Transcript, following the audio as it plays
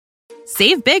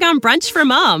Save big on brunch for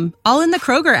mom, all in the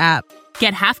Kroger app.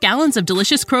 Get half gallons of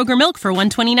delicious Kroger milk for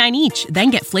 $1.29 each.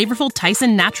 Then get flavorful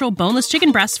Tyson natural boneless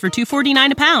chicken breasts for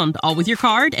 $2.49 a pound, all with your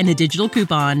card and a digital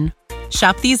coupon.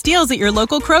 Shop these deals at your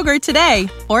local Kroger today,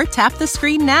 or tap the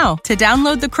screen now to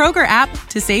download the Kroger app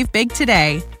to save big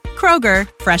today. Kroger,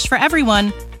 fresh for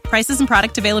everyone. Prices and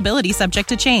product availability subject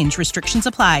to change. Restrictions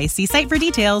apply. See site for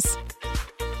details.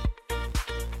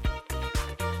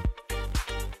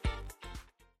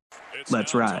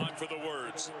 Let's ride. For the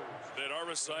words that are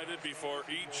recited before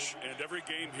each and every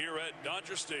game here at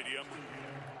Dodger Stadium.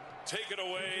 Take it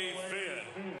away, Finn.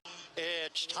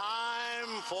 It's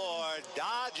time for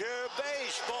Dodger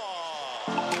baseball.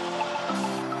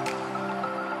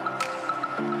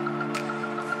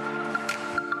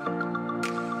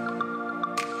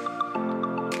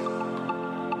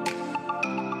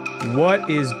 What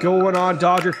is going on,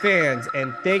 Dodger fans?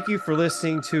 And thank you for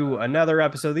listening to another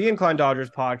episode of the Incline Dodgers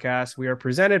podcast. We are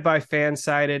presented by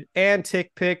Fansided and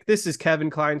TickPick. This is Kevin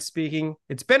Klein speaking.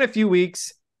 It's been a few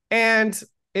weeks, and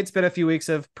it's been a few weeks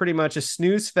of pretty much a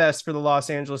snooze fest for the Los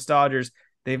Angeles Dodgers.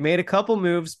 They've made a couple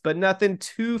moves, but nothing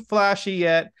too flashy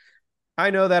yet. I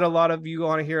know that a lot of you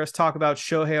want to hear us talk about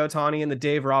Shohei Ohtani in the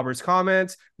Dave Roberts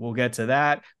comments. We'll get to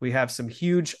that. We have some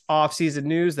huge offseason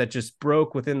news that just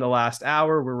broke within the last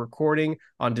hour. We're recording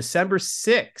on December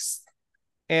 6th,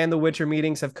 and the winter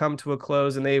meetings have come to a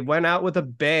close, and they went out with a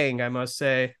bang, I must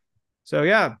say. So,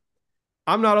 yeah,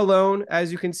 I'm not alone.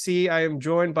 As you can see, I am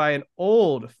joined by an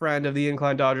old friend of the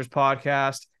Incline Dodgers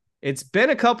podcast. It's been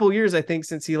a couple years, I think,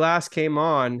 since he last came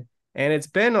on, and it's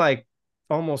been like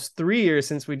almost 3 years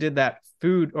since we did that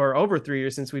food, or over 3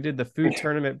 years since we did the food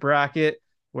tournament bracket,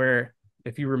 where,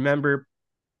 if you remember,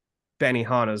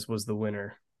 Benihana's was the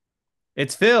winner.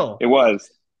 It's Phil. It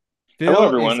was. Phil. Hello,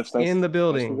 everyone. It's nice, in the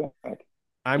building.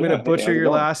 I'm going to butcher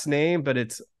your last name, but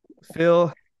it's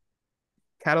Phil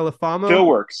Catalifamo. Phil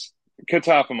works.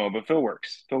 Catafamo, but Phil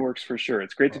works. Phil works for sure.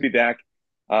 It's great to be back.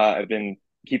 I've been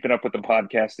keeping up with the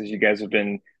podcast as you guys have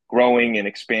been growing and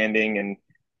expanding and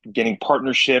getting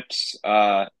partnerships.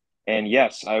 And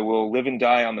yes, I will live and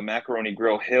die on the Macaroni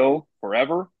Grill Hill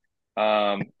forever.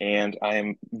 And I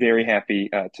am very happy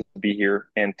to be here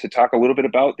and to talk a little bit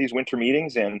about these winter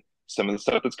meetings and some of the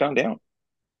stuff that's gone down.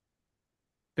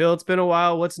 Bill, it's been a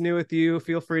while. What's new with you?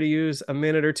 Feel free to use a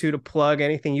minute or two to plug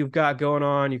anything you've got going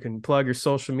on. You can plug your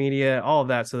social media, all of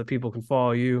that, so that people can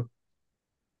follow you.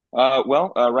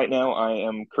 Right now I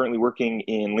am currently working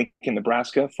in Lincoln,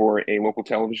 Nebraska for a local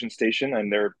television station. I'm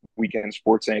their weekend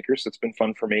sports anchor, so it's been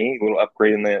fun for me, a little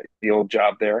upgrade in the old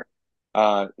job there.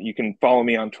 You can follow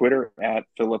me on Twitter at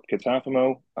Philip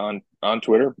Catafamo on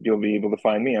Twitter. You'll be able to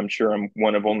find me. I'm sure I'm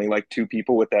one of only like two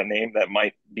people with that name that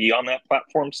might be on that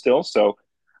platform still. So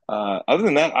other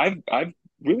than that, I've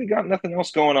really got nothing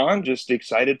else going on. Just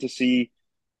excited to see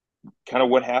kind of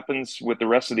what happens with the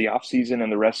rest of the offseason and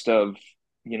the rest of,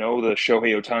 the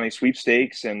Shohei Ohtani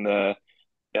sweepstakes and the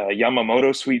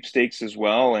Yamamoto sweepstakes as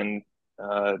well. And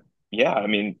if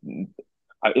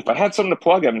I had something to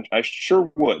plug, I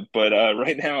sure would. But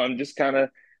right now I'm just kind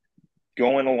of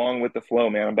going along with the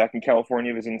flow, man. I'm back in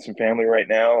California visiting some family right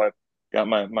now. I've got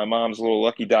my mom's little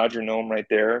lucky Dodger gnome right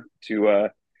there to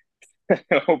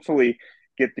hopefully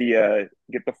get the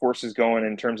forces going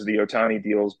in terms of the Ohtani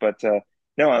deals. But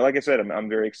no, like I said, I'm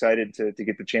very excited to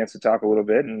get the chance to talk a little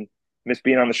bit and miss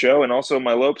being on the show. And also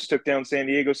my Lopes took down San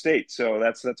Diego State. So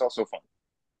that's also fun.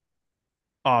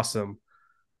 Awesome.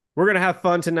 We're going to have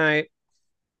fun tonight.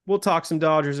 We'll talk some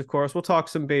Dodgers, of course. We'll talk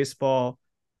some baseball.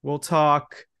 We'll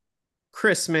talk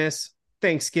Christmas,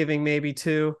 Thanksgiving, maybe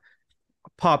too,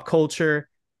 pop culture,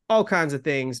 all kinds of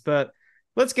things. But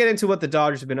let's get into what the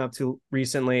Dodgers have been up to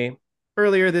recently.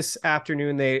 Earlier this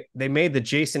afternoon, they made the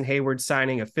Jason Hayward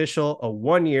signing official, a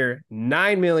 1-year,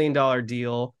 $9 million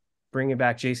deal, bringing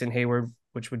back Jason Hayward,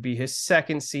 which would be his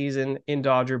second season in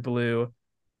Dodger blue.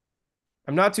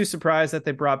 I'm not too surprised that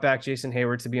they brought back Jason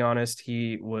Hayward, to be honest.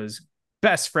 He was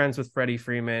best friends with Freddie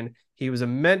Freeman. He was a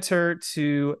mentor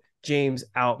to James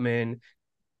Outman.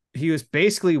 He was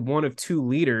basically one of two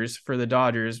leaders for the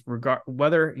Dodgers,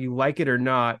 whether you like it or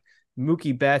not.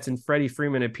 Mookie Betts and Freddie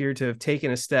Freeman appeared to have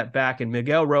taken a step back, and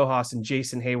Miguel Rojas and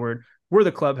Jason Hayward were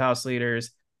the clubhouse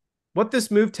leaders. What this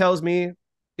move tells me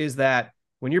is that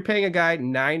when you're paying a guy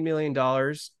 $9 million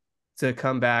to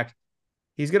come back,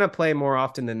 he's going to play more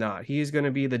often than not. He's going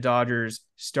to be the Dodgers'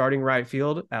 starting right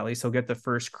field. At least he'll get the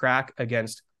first crack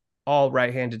against all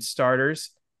right-handed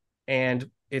starters. And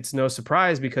it's no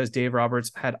surprise because Dave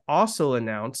Roberts had also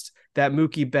announced that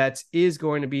Mookie Betts is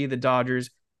going to be the Dodgers'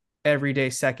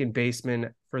 everyday second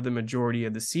baseman for the majority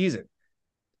of the season.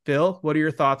 Phil, what are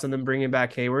your thoughts on them bringing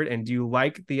back Hayward? And do you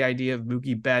like the idea of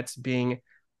Mookie Betts being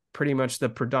pretty much the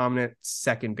predominant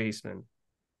second baseman?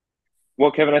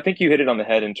 Well, Kevin, I think you hit it on the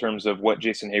head in terms of what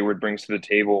Jason Hayward brings to the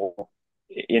table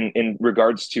in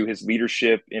regards to his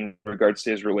leadership, in regards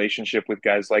to his relationship with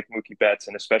guys like Mookie Betts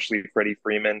and especially Freddie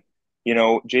Freeman. You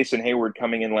know, Jason Hayward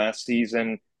coming in last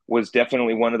season was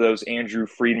definitely one of those Andrew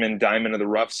Friedman diamond of the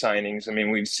rough signings. I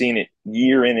mean, we've seen it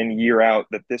year in and year out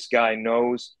that this guy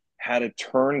knows how to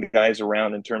turn guys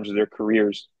around in terms of their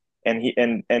careers. And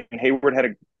Hayward had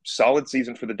a solid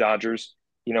season for the Dodgers.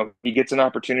 You know, he gets an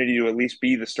opportunity to at least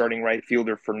be the starting right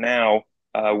fielder for now,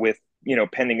 with, you know,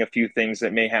 pending a few things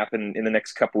that may happen in the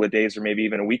next couple of days or maybe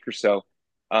even a week or so.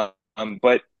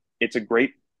 But it's a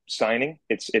great signing.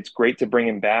 It's great to bring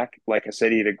him back. Like I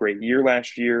said, he had a great year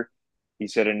last year. He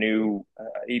set a new,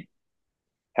 he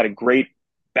had a great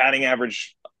batting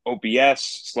average,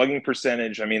 OPS, slugging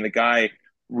percentage. I mean, the guy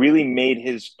really made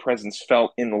his presence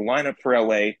felt in the lineup for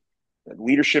LA. The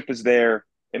leadership is there.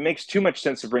 It makes too much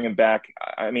sense to bring him back.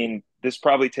 I mean, this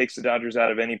probably takes the Dodgers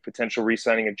out of any potential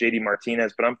re-signing of JD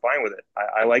Martinez, but I'm fine with it.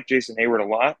 I like Jason Hayward a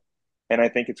lot, and I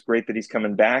think it's great that he's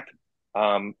coming back.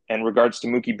 And regards to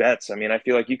Mookie Betts, I mean, I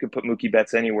feel like you could put Mookie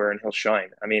Betts anywhere and he'll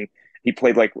shine. I mean, he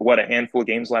played like a handful of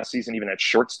games last season, even at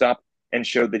shortstop, and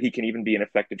showed that he can even be an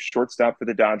effective shortstop for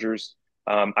the Dodgers.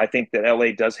 I think that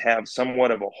LA does have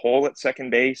somewhat of a hole at second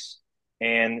base,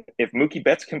 and if Mookie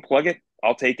Betts can plug it,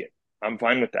 I'll take it. I'm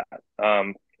fine with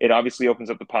that. It obviously opens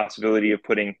up the possibility of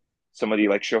putting somebody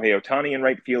like Shohei Ohtani in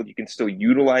right field. You can still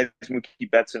utilize Mookie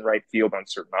Betts in right field on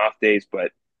certain off days,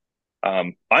 but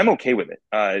I'm okay with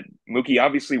it. Mookie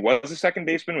obviously was a second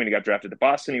baseman when he got drafted to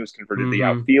Boston. He was converted to the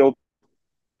outfield.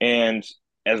 And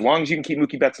as long as you can keep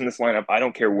Mookie Betts in this lineup, I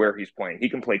don't care where he's playing. He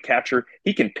can play catcher.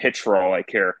 He can pitch for all I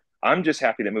care. I'm just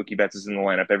happy that Mookie Betts is in the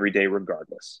lineup every day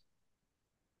regardless.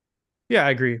 Yeah,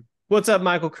 I agree. What's up,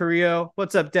 Michael Carrillo?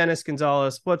 What's up, Dennis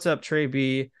Gonzalez? What's up, Trey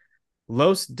B?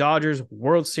 Los Dodgers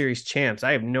World Series champs.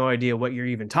 I have no idea what you're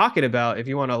even talking about. If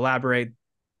you want to elaborate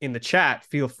in the chat,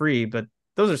 feel free, but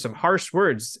those are some harsh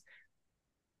words.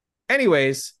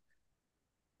 Anyways,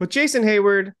 with Jason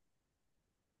Hayward,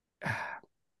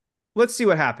 let's see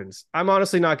what happens. I'm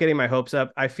honestly not getting my hopes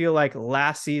up. I feel like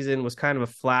last season was kind of a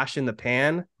flash in the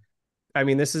pan. I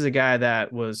mean, this is a guy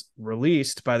that was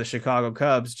released by the Chicago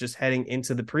Cubs just heading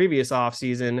into the previous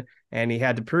offseason, and he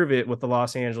had to prove it with the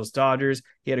Los Angeles Dodgers.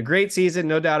 He had a great season,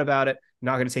 no doubt about it.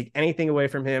 Not going to take anything away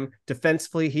from him.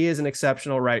 Defensively, he is an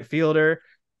exceptional right fielder.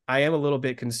 I am a little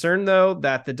bit concerned, though,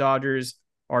 that the Dodgers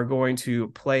are going to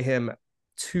play him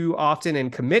too often and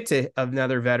commit to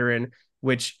another veteran,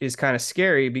 which is kind of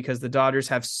scary because the Dodgers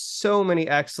have so many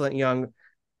excellent young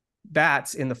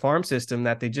bats in the farm system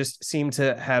that they just seem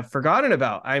to have forgotten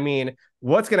about. I mean,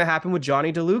 what's going to happen with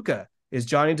Johnny DeLuca? Is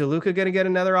Johnny DeLuca going to get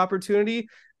another opportunity?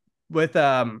 With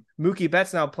Mookie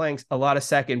Betts now playing a lot of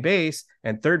second base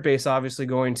and third base, obviously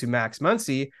going to Max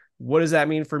Muncy, what does that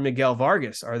mean for Miguel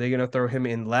Vargas? Are they going to throw him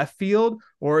in left field,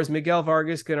 or is Miguel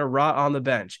Vargas going to rot on the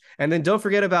bench? And then don't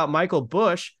forget about Michael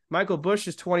Busch. Michael Busch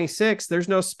is 26. There's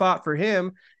no spot for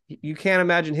him. You can't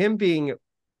imagine him being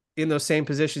in those same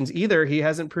positions either. He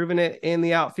hasn't proven it in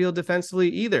the outfield defensively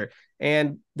either.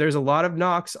 And there's a lot of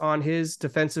knocks on his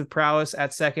defensive prowess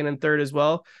at second and third as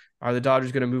well. Are the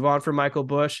Dodgers going to move on from Michael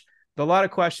Busch? A lot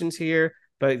of questions here,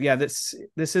 but yeah, this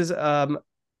is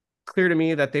clear to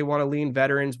me that they want to lean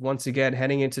veterans once again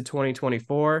heading into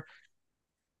 2024.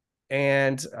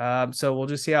 And so we'll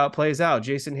just see how it plays out.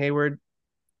 Jason Hayward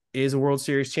is a World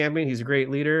Series champion. He's a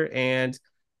great leader, and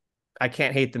I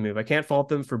can't hate the move. I can't fault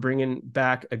them for bringing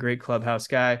back a great clubhouse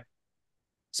guy.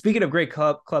 Speaking of great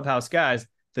clubhouse guys,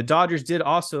 the Dodgers did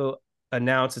also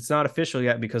announce, it's not official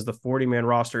yet because the 40-man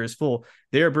roster is full,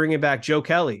 they're bringing back Joe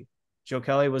Kelly. Joe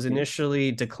Kelly was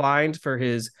initially declined for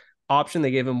his option. They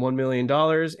gave him $1 million,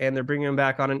 and they're bringing him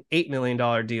back on an $8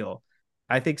 million deal.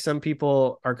 I think some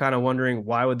people are kind of wondering,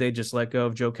 why would they just let go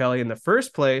of Joe Kelly in the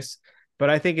first place?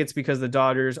 But I think it's because the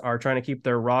Dodgers are trying to keep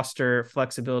their roster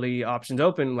flexibility options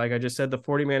open. Like I just said, the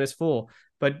 40-man is full.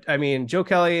 But, I mean, Joe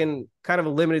Kelly, in kind of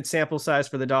a limited sample size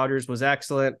for the Dodgers, was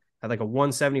excellent. Had like a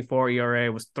 1.74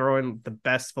 ERA, was throwing the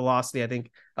best velocity, I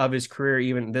think, of his career,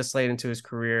 even this late into his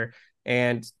career.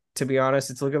 And to be honest,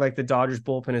 it's looking like the Dodgers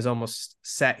bullpen is almost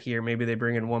set here. Maybe they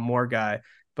bring in one more guy.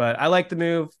 But I like the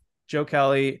move. Joe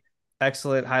Kelly,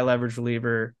 excellent high leverage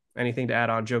reliever. Anything to add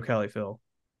on Joe Kelly, Phil?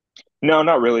 No,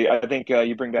 not really. I think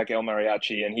you bring back El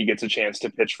Mariachi and he gets a chance to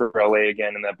pitch for LA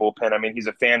again in that bullpen. I mean, he's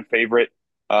a fan favorite.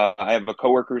 I have a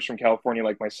coworker who's from California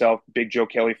like myself, big Joe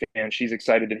Kelly fan. She's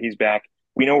excited that he's back.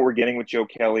 We know what we're getting with Joe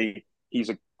Kelly. He's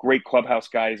a great clubhouse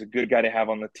guy. He's a good guy to have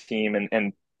on the team.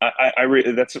 And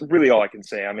That's really all I can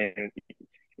say. I mean,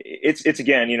 it's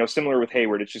again, similar with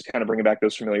Hayward. It's just kind of bringing back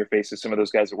those familiar faces, some of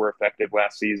those guys that were effective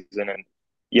last season. And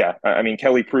yeah, I mean,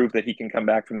 Kelly proved that he can come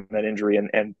back from that injury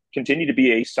and continue to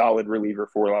be a solid reliever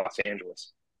for Los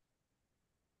Angeles.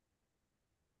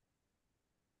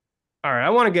 All right,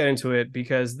 I want to get into it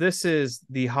because this is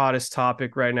the hottest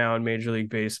topic right now in Major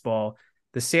League Baseball.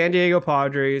 The San Diego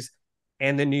Padres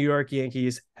and the New York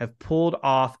Yankees have pulled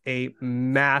off a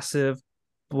massive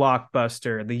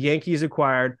blockbuster. The Yankees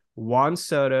acquired Juan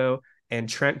Soto and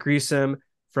Trent Grisham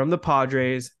from the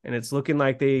Padres, and it's looking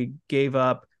like they gave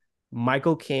up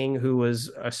Michael King, who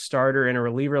was a starter and a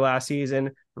reliever last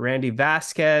season, Randy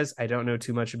Vasquez, I don't know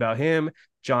too much about him,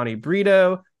 Johnny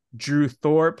Brito, Drew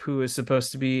Thorpe, who is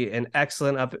supposed to be an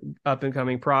excellent up and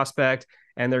coming prospect,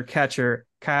 and their catcher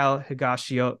Kyle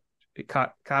Higashioka.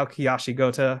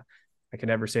 I can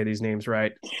never say these names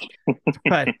right,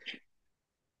 but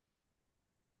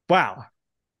wow,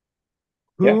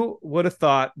 who would have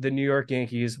thought the New York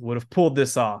Yankees would have pulled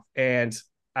this off? And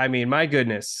I mean, my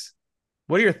goodness,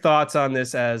 what are your thoughts on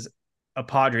this as a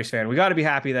Padres fan? We got to be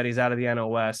happy that he's out of the NL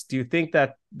West. Do you think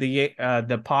that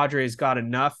the Padres got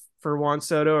enough for Juan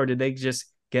Soto, or did they just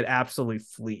get absolutely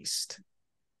fleeced?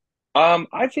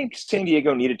 I think San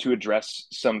Diego needed to address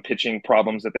some pitching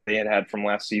problems that they had from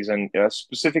last season,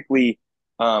 specifically,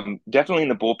 definitely in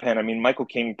the bullpen. I mean, Michael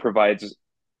King provides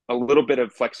a little bit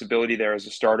of flexibility there as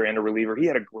a starter and a reliever. He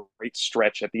had a great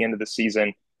stretch at the end of the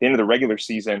season, the end of the regular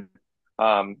season,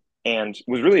 and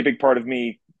was really a big part of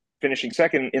me finishing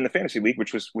second in the fantasy league,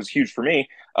 which was huge for me.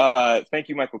 Thank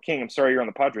you, Michael King. I'm sorry you're on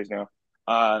the Padres now.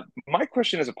 My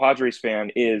question as a Padres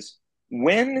fan is,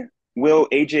 when will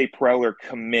AJ Preller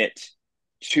commit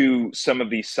to some of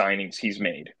these signings he's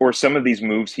made or some of these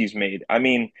moves he's made? I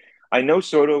mean, I know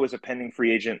Soto is a pending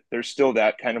free agent. There's still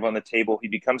that kind of on the table. He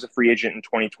becomes a free agent in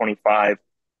 2025.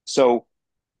 So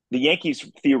the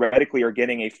Yankees theoretically are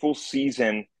getting a full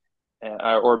season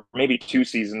or maybe 2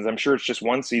 seasons. I'm sure it's just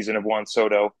 1 season of Juan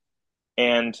Soto.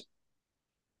 And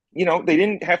they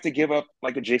didn't have to give up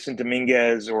like a Jason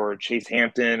Dominguez or Chase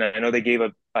Hampton. I know they gave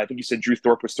up, I think you said Drew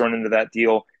Thorpe was thrown into that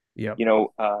deal. Yeah.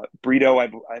 Brito,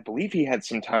 I believe he had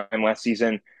some time last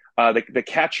season. The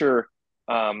catcher,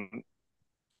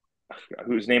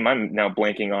 whose name I'm now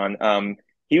blanking on,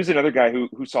 he was another guy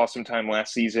who saw some time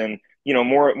last season.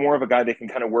 More of a guy that can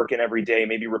kind of work in every day,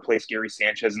 maybe replace Gary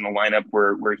Sanchez in the lineup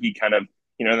where he kind of,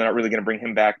 they're not really going to bring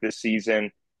him back this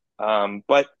season.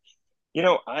 But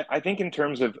I think in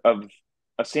terms of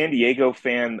a San Diego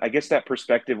fan, I guess that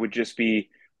perspective would just be,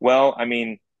 well, I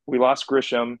mean, we lost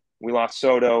Grisham, we lost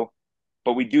Soto,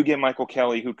 but we do get Michael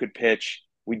Kelly who could pitch.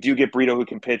 We do get Brito who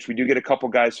can pitch. We do get a couple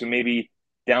guys who maybe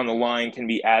down the line can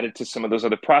be added to some of those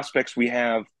other prospects we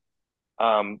have.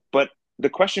 But the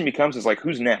question becomes is like,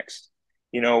 who's next?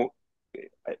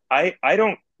 I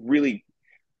don't really,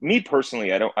 me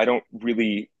personally, I don't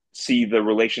really see the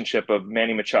relationship of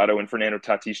Manny Machado and Fernando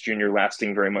Tatis Jr.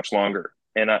 lasting very much longer.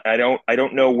 And I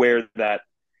don't know where that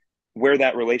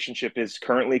relationship is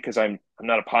currently, because I'm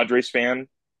not a Padres fan.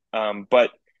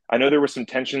 But I know there were some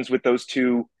tensions with those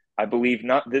two, I believe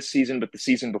not this season, but the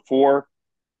season before.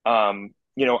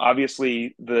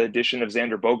 Obviously the addition of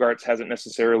Xander Bogaerts hasn't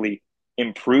necessarily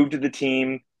improved the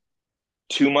team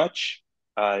too much.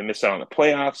 They missed out on the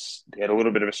playoffs. They had a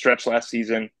little bit of a stretch last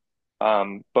season.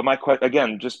 But my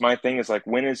thing is like,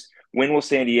 when will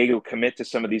San Diego commit to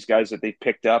some of these guys that they've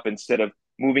picked up instead of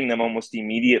moving them almost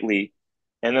immediately?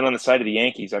 And then on the side of the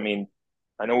Yankees, I mean,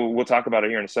 I know we'll talk about it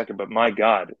here in a second, but my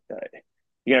God,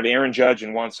 you have Aaron Judge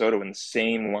and Juan Soto in the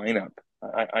same lineup.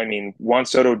 I mean, Juan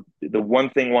Soto, the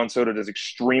one thing Juan Soto does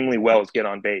extremely well is get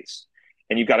on base.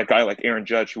 And you've got a guy like Aaron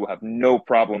Judge who will have no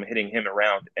problem hitting him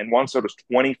around. And Juan Soto's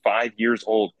 25 years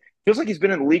old. Feels like he's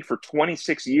been in the league for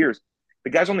 26 years. The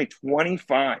guy's only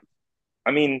 25.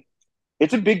 I mean,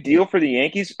 it's a big deal for the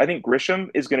Yankees. I think Grisham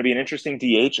is going to be an interesting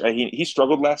DH. He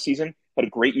struggled last season, had a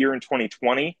great year in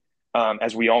 2020,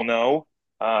 as we all know.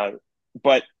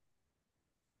 But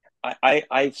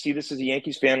I see this as a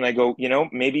Yankees fan, and I go,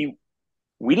 maybe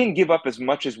we didn't give up as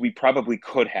much as we probably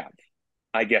could have,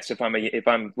 I guess, if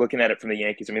I'm looking at it from the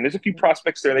Yankees. I mean, there's a few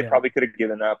prospects there they probably could have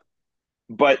given up,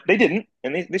 but they didn't,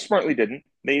 and they smartly didn't.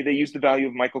 They used the value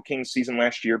of Michael King's season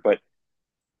last year, but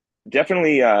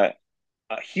definitely a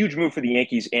huge move for the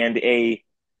Yankees and a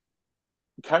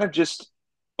kind of just,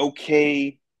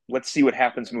 okay, let's see what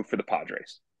happens move for the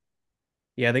Padres.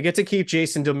 Yeah, they get to keep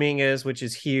Jason Dominguez, which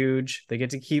is huge. They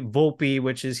get to keep Volpe,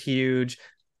 which is huge.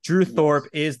 Drew Thorpe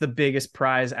is the biggest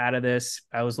prize out of this.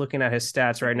 I was looking at his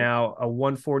stats right now, a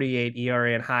 1.48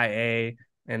 ERA in high A,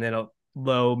 and then a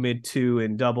low mid 2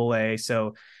 in double A.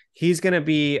 So he's going to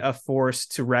be a force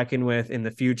to reckon with in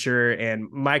the future. And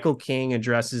Michael King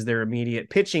addresses their immediate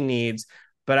pitching needs.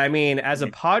 But I mean, as a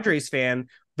Padres fan,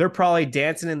 they're probably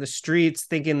dancing in the streets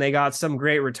thinking they got some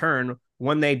great return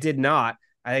when they did not.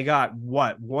 They got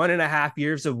 1.5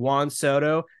 years of Juan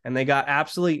Soto, and they got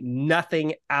absolutely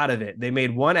nothing out of it. They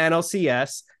made one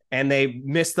NLCS and they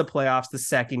missed the playoffs the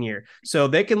second year. So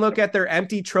they can look at their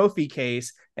empty trophy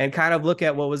case and kind of look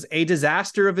at what was a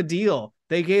disaster of a deal.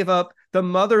 They gave up the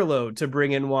mother lode to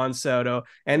bring in Juan Soto,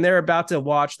 and they're about to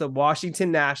watch the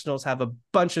Washington Nationals have a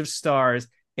bunch of stars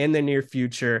in the near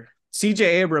future. CJ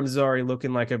Abrams is already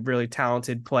looking like a really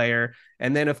talented player.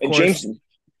 And then, of course,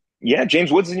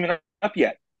 James Woods isn't even up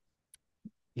yet.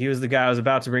 He was the guy I was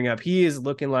about to bring up. He is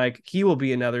looking like he will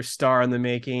be another star in the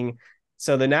making.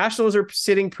 So the Nationals are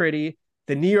sitting pretty.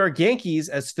 The New York Yankees,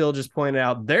 as Phil just pointed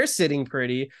out, they're sitting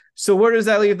pretty. So where does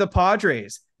that leave the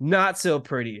Padres? Not so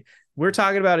pretty. We're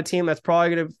talking about a team that's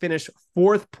probably going to finish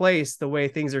 4th place the way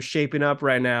things are shaping up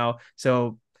right now.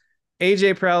 So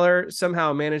AJ Preller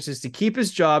somehow manages to keep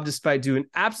his job despite doing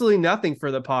absolutely nothing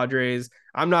for the Padres.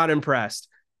 I'm not impressed.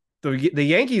 The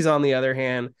Yankees, on the other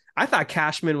hand, I thought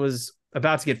Cashman was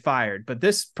about to get fired, but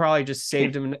this probably just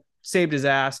saved his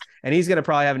ass, and he's going to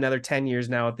probably have another 10 years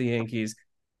now with the Yankees.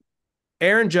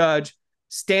 Aaron Judge,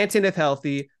 Stanton if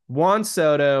healthy, Juan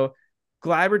Soto,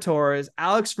 Gleyber Torres,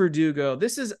 Alex Verdugo.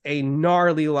 This is a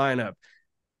gnarly lineup.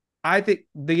 I think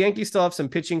the Yankees still have some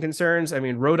pitching concerns. I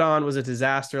mean, Rodon was a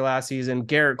disaster last season.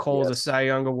 Garrett Cole's a Cy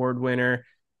Young Award winner,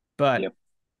 but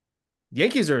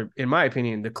Yankees are, in my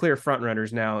opinion, the clear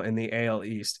frontrunners now in the AL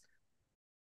East.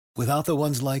 Without the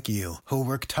ones like you, who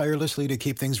work tirelessly to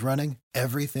keep things running,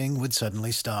 everything would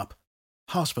suddenly stop.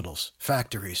 Hospitals,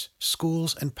 factories,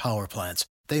 schools, and power plants,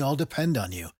 they all depend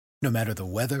on you. No matter the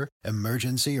weather,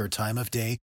 emergency, or time of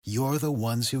day, you're the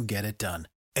ones who get it done.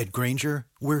 At Grainger,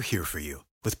 we're here for you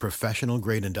with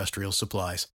professional-grade industrial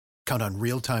supplies. Count on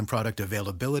real-time product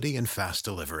availability and fast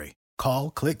delivery. Call,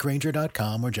 click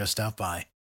Grainger.com, or just stop by.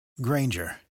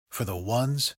 Grainger, for the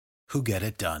ones who get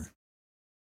it done.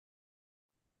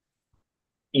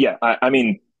 Yeah, I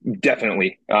mean,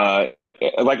 definitely.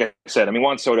 Like I said, I mean,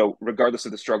 Juan Soto, regardless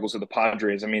of the struggles of the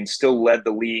Padres, I mean, still led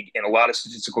the league in a lot of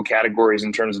statistical categories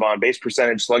in terms of on-base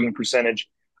percentage, slugging percentage.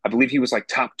 I believe he was like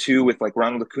top 2 with like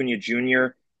Ronald Acuna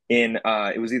Jr. in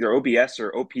it was either OBS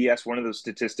or OPS, one of those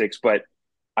statistics. But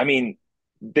I mean,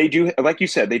 they do, like you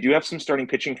said, they do have some starting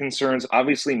pitching concerns.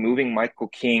 Obviously, moving Michael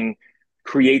King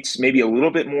creates maybe a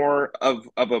little bit more of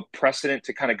a precedent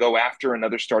to kind of go after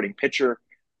another starting pitcher.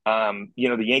 The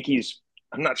Yankees,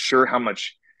 I'm not sure how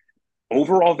much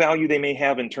overall value they may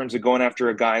have in terms of going after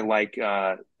a guy like,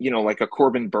 like a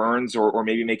Corbin Burns or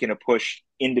maybe making a push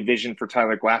in division for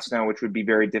Tyler Glasnow, which would be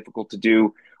very difficult to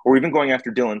do, or even going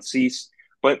after Dylan Cease,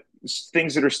 but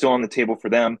things that are still on the table for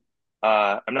them.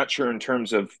 I'm not sure in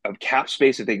terms of cap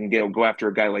space if they can go after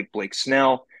a guy like Blake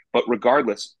Snell, but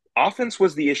regardless, offense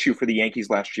was the issue for the Yankees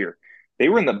last year. They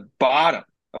were in the bottom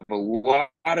of a lot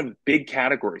of big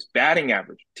categories: batting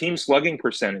average, team slugging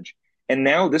percentage. And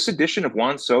now this addition of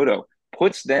Juan Soto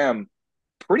puts them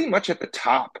pretty much at the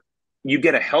top. You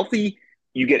get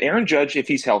Aaron Judge if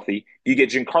he's healthy. You get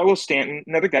Giancarlo Stanton,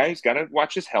 another guy who's got to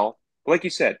watch his health. But like you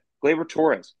said, Gleyber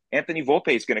Torres, Anthony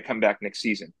Volpe is going to come back next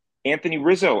season. Anthony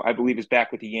Rizzo, I believe, is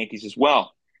back with the Yankees as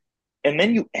well. And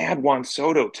then you add Juan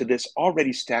Soto to this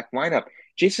already stacked lineup.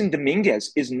 Jason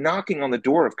Dominguez is knocking on the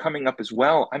door of coming up as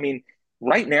well. I mean,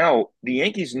 right now, the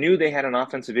Yankees knew they had an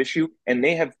offensive issue, and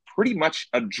they have pretty much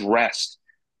addressed,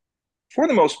 for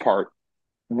the most part,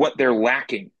 what they're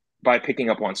lacking by picking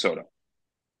up Juan Soto.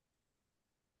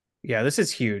 Yeah, this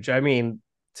is huge. I mean,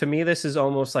 to me, this is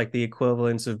almost like the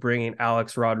equivalence of bringing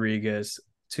Alex Rodriguez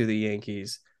to the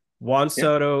Yankees. Juan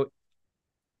Soto,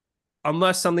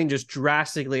 unless something just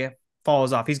drastically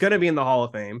falls off, he's going to be in the Hall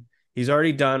of Fame. He's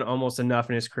already done almost enough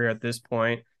in his career at this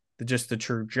point. Just the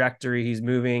trajectory he's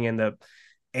moving and the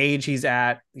age he's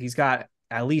at, he's got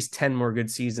at least 10 more good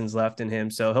seasons left in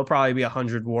him. So he'll probably be a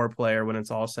 100 WAR player when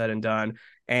it's all said and done.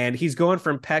 And he's going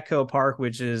from Petco Park,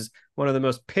 which is one of the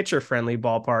most pitcher-friendly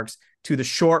ballparks, to the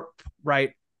short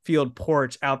right field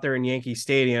porch out there in Yankee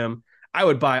Stadium. I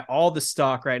would buy all the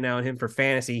stock right now in him for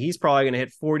fantasy. He's probably going to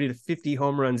hit 40 to 50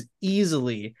 home runs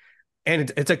easily.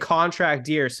 And it's a contract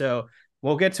year. So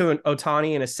we'll get to an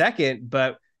Ohtani in a second,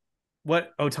 but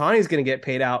what Ohtani is going to get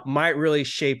paid out might really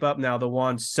shape up now the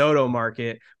Juan Soto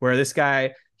market, where this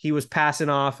guy, he was passing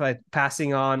on like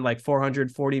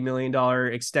 $440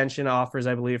 million extension offers,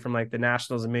 I believe, from like the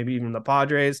Nationals and maybe even the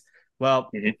Padres. Well,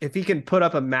 if he can put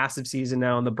up a massive season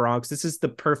now in the Bronx, this is the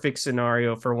perfect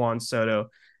scenario for Juan Soto,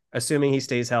 assuming he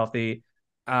stays healthy.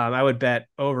 I would bet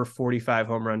over 45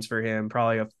 home runs for him,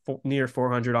 probably near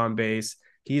 400 on base.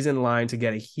 He's in line to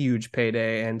get a huge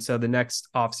payday. And so the next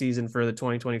offseason for the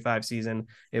 2025 season,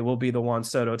 it will be the Juan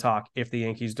Soto talk if the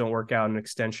Yankees don't work out an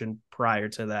extension prior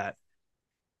to that.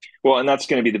 Well, and that's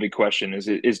going to be the big question: is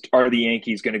are the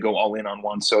Yankees going to go all in on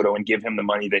Juan Soto and give him the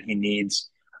money that he needs?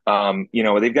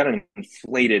 They've got an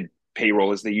inflated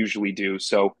payroll as they usually do,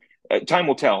 so time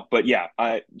will tell. But yeah,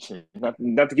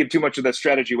 not to give too much of that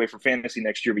strategy away for fantasy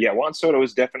next year. But yeah, Juan Soto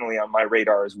is definitely on my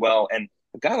radar as well. And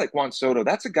a guy like Juan Soto,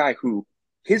 that's a guy who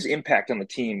his impact on the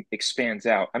team expands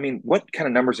out. I mean, what kind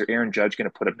of numbers are Aaron Judge going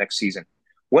to put up next season?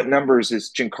 What numbers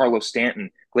is Giancarlo Stanton,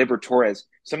 Gleyber Torres,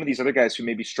 some of these other guys who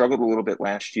maybe struggled a little bit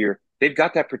last year? They've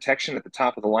got that protection at the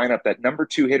top of the lineup, that number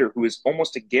 2 hitter who is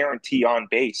almost a guarantee on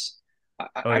base.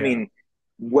 I mean,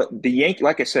 what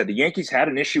like I said, the Yankees had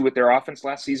an issue with their offense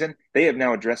last season. They have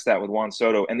now addressed that with Juan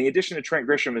Soto, and the addition of Trent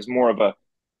Grisham is more of a,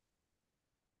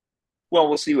 well,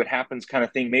 we'll see what happens kind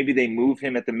of thing. Maybe they move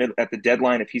him at the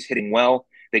deadline if he's hitting well.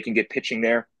 They can get pitching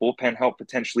there, bullpen help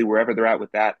potentially wherever they're at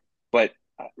with that. But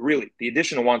really, the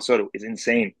addition of Juan Soto is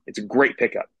insane. It's a great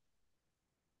pickup.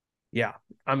 Yeah,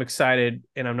 I'm excited,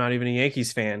 and I'm not even a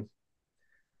Yankees fan.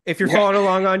 If you're following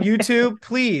along on YouTube,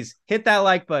 please hit that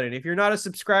like button. If you're not a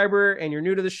subscriber and you're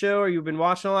new to the show or you've been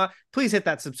watching a lot, please hit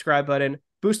that subscribe button.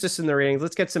 Boost us in the ratings.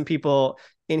 Let's get some people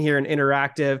in here and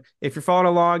interactive. If you're following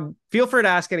along, feel free to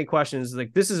ask any questions.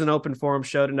 Like, this is an open forum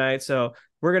show tonight, so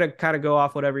we're going to kind of go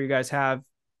off whatever you guys have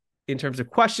in terms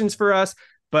of questions for us.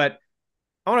 But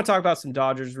I want to talk about some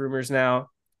Dodgers rumors now.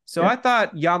 So I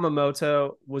thought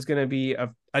Yamamoto was going to be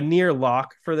a near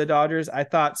lock for the Dodgers. I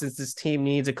thought since this team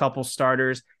needs a couple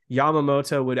starters,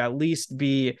 Yamamoto would at least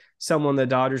be someone the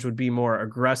Dodgers would be more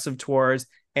aggressive towards.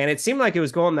 And it seemed like it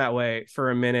was going that way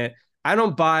for a minute. I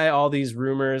don't buy all these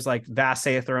rumors like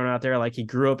Vassay thrown out there, like he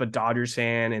grew up a Dodgers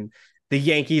fan and the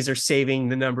Yankees are saving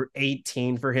the number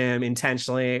 18 for him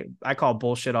intentionally. I call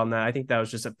bullshit on that. I think that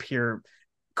was just a pure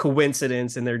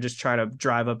coincidence and they're just trying to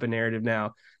drive up a narrative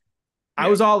now. I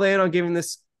was all in on giving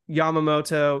this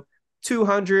Yamamoto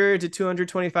 200 to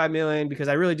 225 million because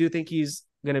I really do think he's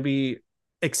going to be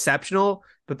exceptional.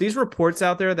 But these reports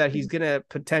out there that he's going to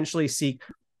potentially seek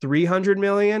 300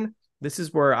 million, this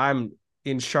is where I'm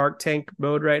in Shark Tank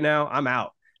mode right now. I'm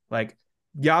out. Like,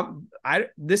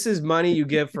 this is money you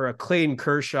give for a Clayton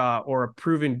Kershaw or a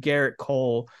proven Garrett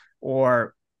Cole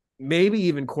or maybe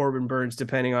even Corbin Burns,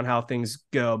 depending on how things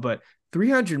go. But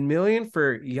 300 million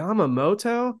for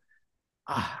Yamamoto,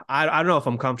 I don't know if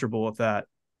I'm comfortable with that.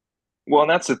 Well, and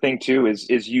that's the thing too,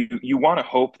 is you want to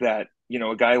hope that,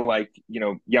 a guy like,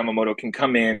 Yamamoto can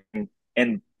come in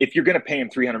and if you're going to pay him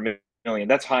 300 million,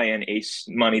 that's high end ace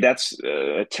money. That's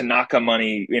Tanaka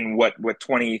money in what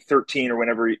 2013 or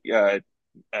whenever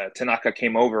Tanaka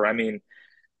came over. I mean,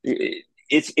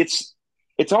 it's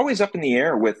always up in the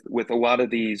air with a lot of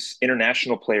these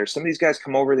international players. Some of these guys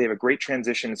come over, they have a great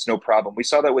transition. It's no problem. We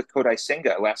saw that with Kodai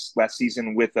Senga last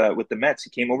season with the Mets. He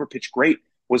came over, pitched great,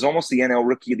 was almost the NL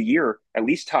Rookie of the Year, at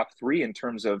least top 3 in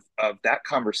terms of that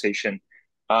conversation.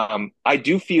 I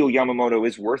do feel Yamamoto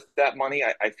is worth that money.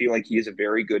 I feel like he is a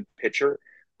very good pitcher.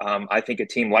 I think a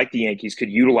team like the Yankees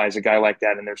could utilize a guy like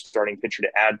that in their starting pitcher to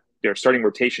add their starting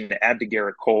rotation to add to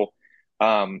Garrett Cole.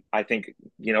 I think,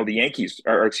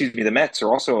 the Mets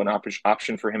are also an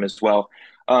option for him as well.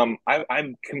 I'm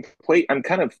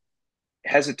kind of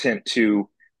hesitant to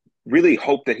really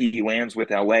hope that he lands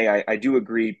with LA. I do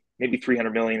agree. Maybe 300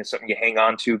 million is something you hang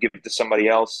on to, give it to somebody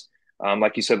else.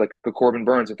 Like you said, like Corbin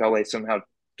Burns, if LA somehow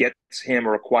gets him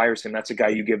or acquires him, that's a guy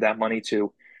you give that money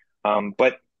to.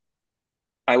 But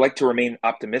I like to remain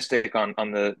optimistic on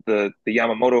the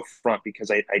Yamamoto front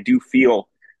because I do feel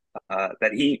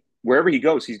that wherever he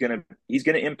goes, he's gonna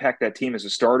impact that team as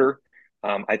a starter.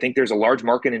 I think there's a large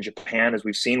market in Japan, as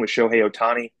we've seen with Shohei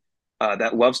Ohtani,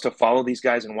 that loves to follow these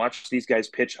guys and watch these guys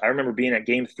pitch. I remember being at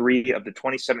Game 3 of the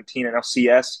 2017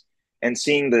 NLCS and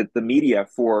seeing the media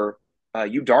for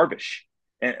Yu Darvish,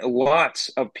 and lots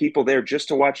of people there just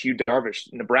to watch Yu Darvish.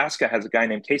 Nebraska has a guy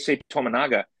named Keisei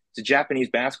Tominaga. He's a Japanese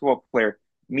basketball player.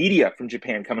 Media from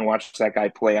Japan come and watch that guy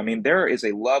play. I mean, there is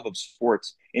a love of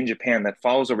sports in Japan that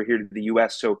follows over here to the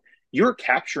U.S. So you're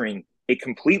capturing a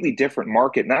completely different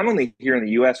market, not only here in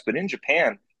the U.S., but in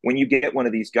Japan when you get one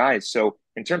of these guys. So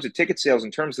in terms of ticket sales,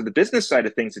 in terms of the business side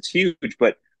of things, it's huge.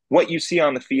 But what you see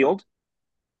on the field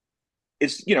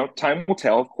is, time will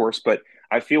tell, of course. But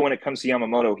I feel when it comes to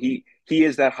Yamamoto, he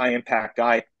is that high impact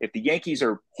guy. If the Yankees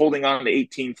are holding on to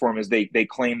 18 for him as they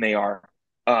claim they are,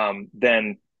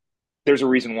 then there's a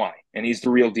reason why. And he's the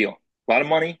real deal. A lot of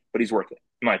money, but he's worth it,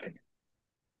 in my opinion.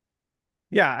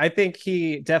 Yeah, I think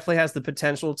he definitely has the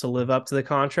potential to live up to the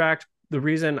contract. the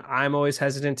reason I'm always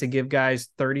hesitant to give guys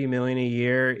 $30 million a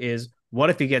year is, what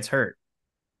if he gets hurt?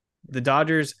 The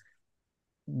Dodgers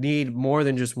need more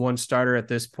than just one starter at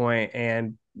this point,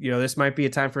 and this might be a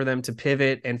time for them to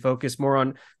pivot and focus more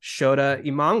on Shota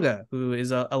Imanga, who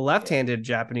is a left-handed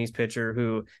Japanese pitcher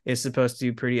who is supposed to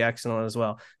be pretty excellent as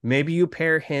well. Maybe you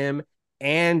pair him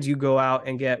and you go out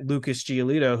and get Lucas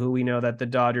Giolito, who we know that the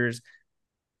Dodgers,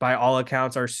 by all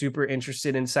accounts, are super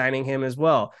interested in signing him as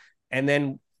well. And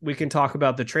then we can talk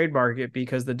about the trade market,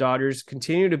 because the Dodgers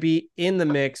continue to be in the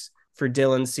mix for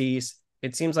Dylan Cease.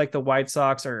 It seems like the White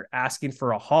Sox are asking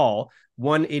for a haul.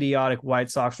 One idiotic White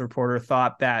Sox reporter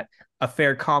thought that a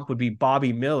fair comp would be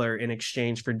Bobby Miller in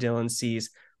exchange for Dylan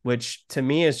Cease, which to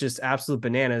me is just absolute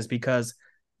bananas, because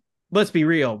let's be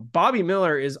real, Bobby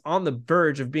Miller is on the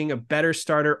verge of being a better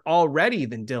starter already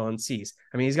than Dylan Cease.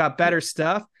 I mean, he's got better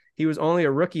stuff. He was only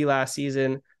a rookie last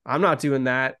season. I'm not doing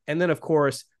that. And then, of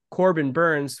course, Corbin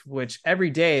Burns, which every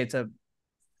day it's a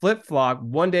flip-flop.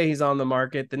 One day he's on the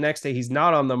market, the next day he's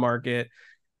not on the market.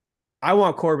 I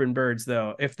want Corbin Burns,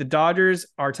 though. If the Dodgers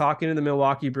are talking to the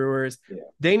Milwaukee Brewers,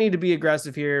 they need to be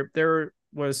aggressive here. There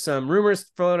was some rumors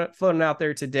floating out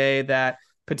there today that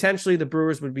potentially the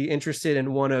Brewers would be interested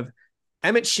in one of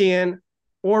Emmett Sheehan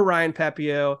or Ryan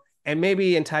Pepio, and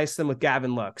maybe entice them with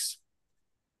Gavin Lux.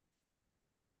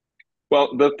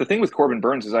 Well, the thing with Corbin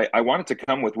Burns is I want it to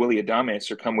come with Willy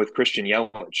Adames or come with Christian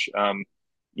Yelich.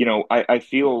 I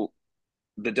feel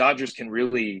the Dodgers can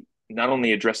really not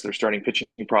only address their starting pitching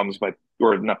problems but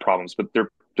their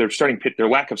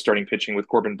lack of starting pitching with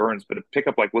Corbin Burns, but a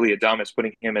pickup like Willy Adames,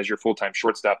 putting him as your full-time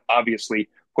shortstop, obviously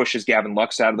pushes Gavin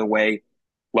Lux out of the way.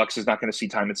 Lux is not going to see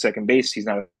time at second base. He's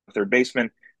not a third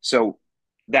baseman. So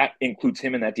that includes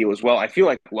him in that deal as well. I feel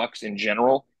like Lux in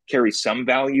general carries some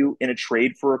value in a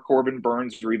trade for a Corbin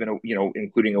Burns, or even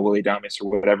including a Willy Adames or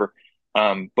whatever.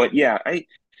 But yeah,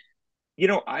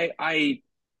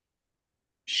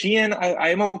 Sheehan,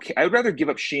 I'm okay. I would rather give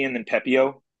up Sheehan than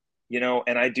Pepio,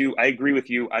 and I agree with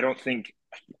you. I don't think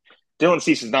Dylan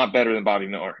Cease is not better than Bobby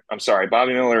Miller. I'm sorry.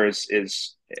 Bobby Miller is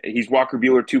he's Walker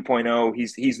Buehler 2.0.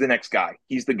 He's the next guy.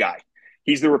 He's the guy.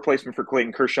 He's the replacement for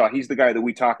Clayton Kershaw. He's the guy that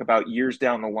we talk about years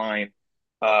down the line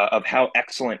of how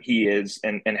excellent he is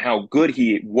and how good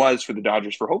he was for the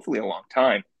Dodgers for hopefully a long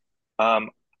time.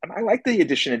 I like the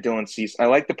addition of Dylan Cease. I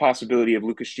like the possibility of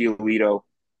Lucas Giolito.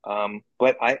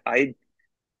 But I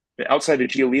outside of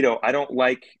Giolito, I don't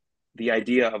like the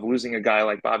idea of losing a guy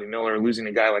like Bobby Miller, losing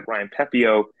a guy like Ryan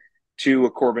Pepio to a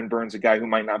Corbin Burns, a guy who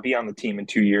might not be on the team in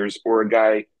 2 years, or a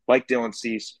guy like Dylan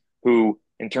Cease, who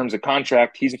in terms of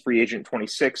contract, he's a free agent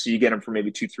 26, so you get him for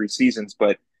maybe 2-3 seasons.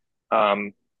 But,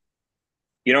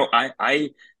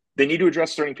 they need to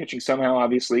address starting pitching somehow,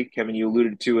 obviously. Kevin, you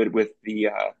alluded to it with the,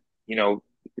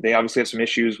 they obviously have some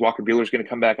issues. Walker Buehler is going to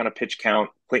come back on a pitch count.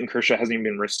 Clayton Kershaw hasn't even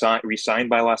been re-signed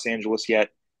by Los Angeles yet.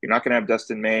 You're not going to have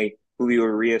Dustin May, Julio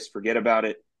Urias, forget about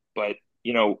it. But,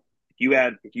 if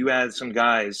you add some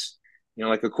guys,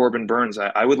 like a Corbin Burns,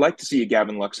 I would like to see a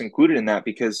Gavin Lux included in that,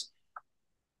 because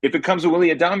if it comes to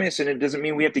Willy Adames and it doesn't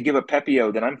mean we have to give up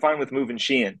Pepio, then I'm fine with moving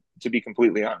Sheehan, to be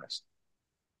completely honest.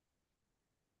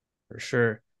 For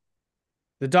sure.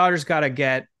 The Dodgers got to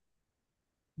get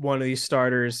one of these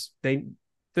starters.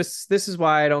 This is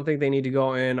why I don't think they need to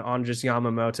go in on just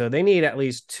Yamamoto. They need at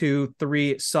least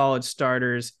 2-3 solid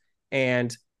starters.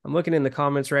 And I'm looking in the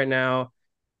comments right now.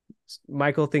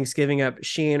 Michael thinks giving up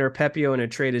Sheehan or Pepio in a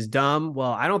trade is dumb.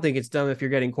 Well, I don't think it's dumb if you're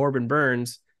getting Corbin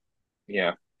Burns.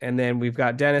 Yeah. And then we've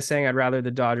got Dennis saying, I'd rather the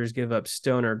Dodgers give up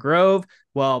Stone or Grove.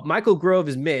 Well, Michael Grove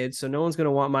is mid, so no one's going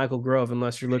to want Michael Grove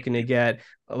unless you're looking to get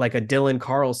like a Dylan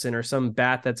Carlson or some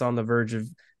bat that's on the verge of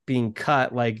being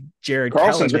cut, like Jared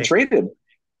Carlson's been traded.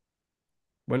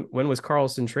 When was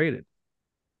Carlson traded?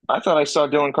 I thought I saw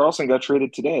Dylan Carlson got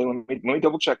traded today. Let me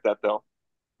double check that, though.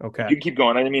 Okay. You keep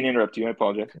going. I didn't mean to interrupt you. I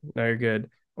apologize. No, you're good.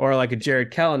 Or like a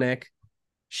Jared Kelenic.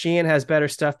 Sheehan has better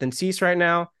stuff than Cease right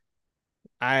now.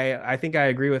 I think I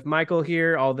agree with Michael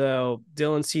here, although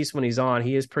Dylan Cease, when he's on,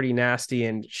 he is pretty nasty,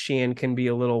 and Sheehan can be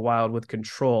a little wild with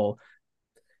control.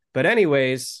 But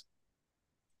anyways,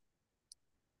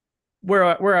 where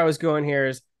I was going here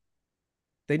is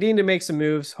they need to make some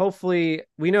moves. Hopefully,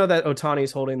 we know that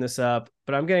Ohtani's holding this up,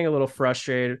 but I'm getting a little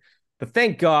frustrated. But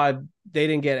thank God they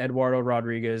didn't get Eduardo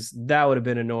Rodriguez. That would have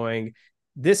been annoying.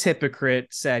 This hypocrite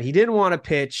said he didn't want to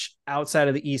pitch outside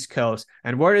of the East Coast.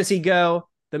 And where does he go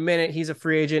the minute he's a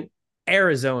free agent?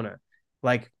 Arizona.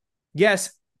 Like,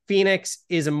 yes, Phoenix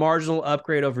is a marginal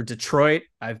upgrade over Detroit.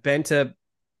 I've been to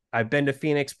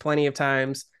Phoenix plenty of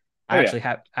times. I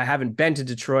haven't been to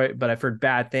Detroit, but I've heard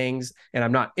bad things, and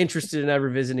I'm not interested in ever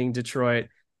visiting Detroit.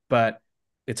 But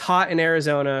it's hot in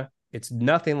Arizona. It's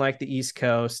nothing like the East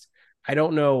Coast. I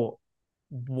don't know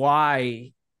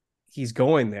why he's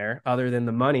going there other than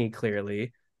the money,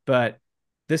 clearly. But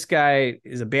this guy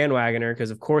is a bandwagoner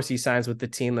because, of course, he signs with the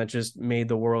team that just made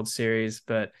the World Series.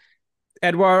 But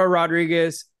Eduardo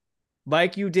Rodriguez,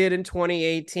 like you did in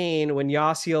 2018 when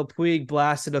Yasiel Puig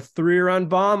blasted a 3-run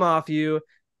bomb off you,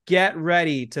 get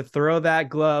ready to throw that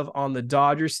glove on the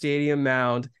Dodger Stadium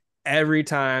mound every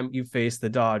time you face the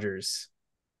Dodgers.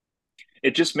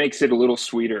 It just makes it a little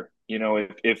sweeter,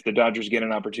 if the Dodgers get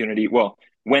an opportunity. Well,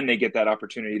 when they get that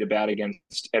opportunity to bat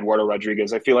against Eduardo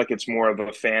Rodriguez, I feel like it's more of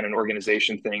a fan and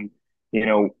organization thing.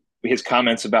 His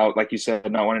comments about, like you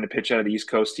said, not wanting to pitch out of the East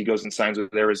Coast, he goes and signs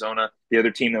with Arizona. The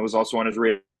other team that was also on his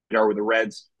radar were the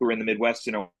Reds, who are in the Midwest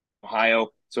in Ohio.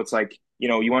 So it's like,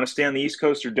 you want to stay on the East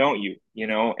Coast or don't you?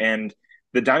 And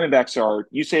the Diamondbacks are,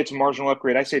 you say it's a marginal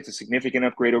upgrade. I say it's a significant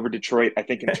upgrade over Detroit. I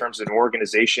think in terms of an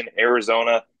organization,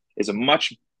 Arizona is a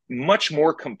much, much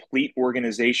more complete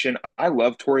organization. I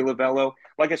love Torey Lovello.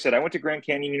 Like I said, I went to Grand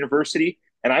Canyon University,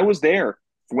 and I was there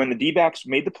when the D-backs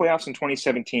made the playoffs in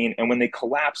 2017 and when they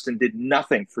collapsed and did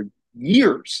nothing for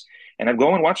years. And I'd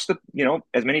go and watch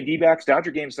as many D-backs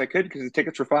Dodger games as I could because the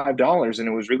tickets were $5 and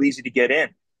it was really easy to get in.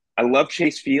 I love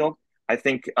Chase Field. I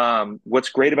think what's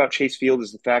great about Chase Field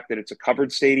is the fact that it's a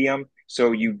covered stadium.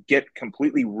 So you get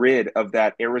completely rid of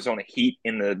that Arizona heat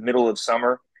in the middle of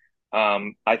summer.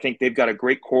 I think they've got a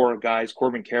great core of guys.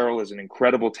 Corbin Carroll is an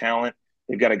incredible talent.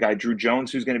 They've got a guy, Drew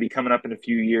Jones, who's going to be coming up in a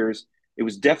few years. It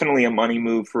was definitely a money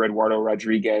move for Eduardo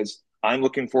Rodriguez. I'm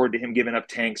looking forward to him giving up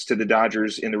tanks to the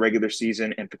Dodgers in the regular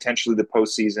season and potentially the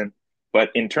postseason. But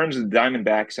in terms of the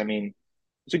Diamondbacks,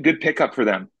 it's a good pickup for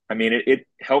them. It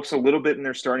helps a little bit in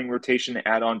their starting rotation to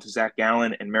add on to Zach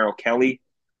Gallen and Merrill Kelly.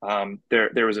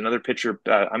 There was another pitcher,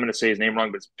 I'm going to say his name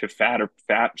wrong, but it's Pifat or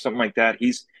Fat, something like that.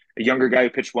 He's a younger guy who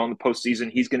pitched well in the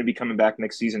postseason. He's going to be coming back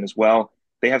next season as well.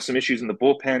 They have some issues in the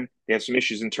bullpen. They have some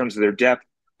issues in terms of their depth,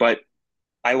 but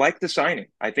I like the signing.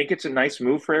 I think it's a nice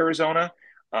move for Arizona.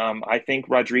 I think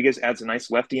Rodriguez adds a nice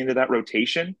lefty into that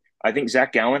rotation. I think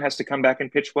Zach Gallen has to come back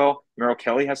and pitch well. Merrill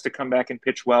Kelly has to come back and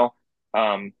pitch well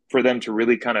for them to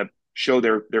really kind of show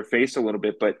their face a little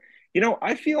bit. But,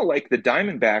 I feel like the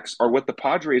Diamondbacks are what the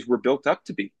Padres were built up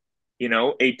to be.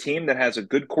 A team that has a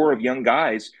good core of young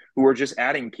guys who are just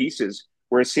adding pieces,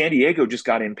 whereas San Diego just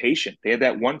got impatient. They had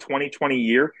that 2020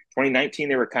 year. 2019,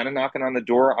 they were kind of knocking on the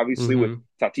door, obviously, with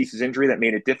Tatis's injury that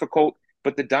made it difficult.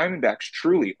 But the Diamondbacks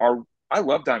truly are – I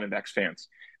love Diamondbacks fans.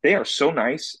 They are so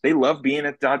nice. They love being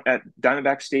at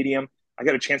Diamondback Stadium. I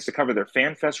got a chance to cover their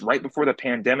fan fest right before the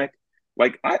pandemic.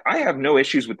 Like, I have no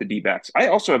issues with the D-backs. I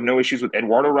also have no issues with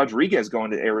Eduardo Rodriguez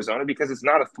going to Arizona because it's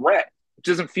not a threat. It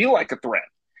doesn't feel like a threat.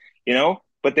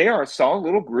 But they are a solid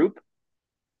little group.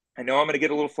 I know I'm going to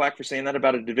get a little flack for saying that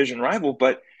about a division rival,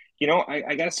 but,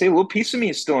 I got to say a little piece of me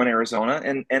is still in Arizona.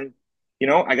 And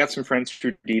I got some friends who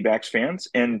are D-backs fans,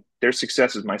 and their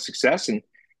success is my success. And,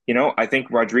 I think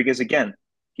Rodriguez, again,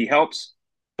 he helps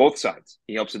both sides.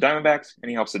 He helps the Diamondbacks and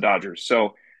he helps the Dodgers.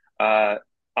 So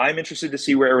I'm interested to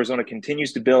see where Arizona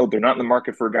continues to build. They're not in the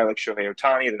market for a guy like Shohei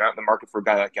Ohtani. They're not in the market for a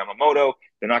guy like Yamamoto.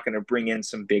 They're not going to bring in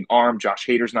some big arm. Josh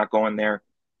Hader's not going there.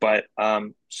 But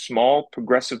small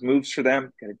progressive moves for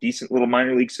them, got a decent little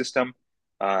minor league system.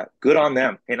 Good on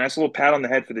them. A nice little pat on the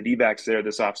head for the D-backs there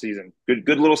this offseason.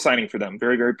 Good little signing for them.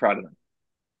 Very, very proud of them.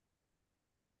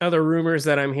 Other rumors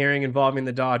that I'm hearing involving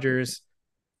the Dodgers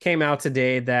came out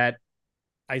today that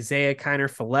Isaiah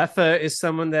Kiner-Falefa is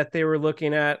someone that they were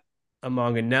looking at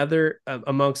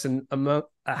amongst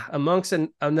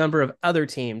a number of other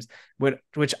teams,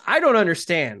 which I don't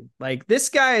understand. Like, this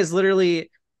guy is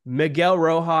literally Miguel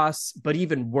Rojas, but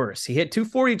even worse. He hit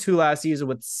 242 last season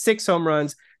with 6 home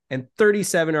runs and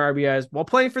 37 RBIs while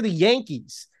playing for the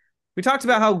Yankees. We talked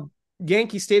about how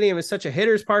Yankee Stadium is such a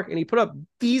hitter's park, and he put up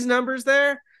these numbers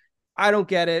there. I don't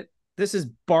get it. This is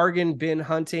bargain bin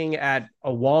hunting at a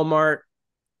Walmart.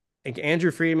 Like,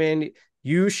 Andrew Friedman,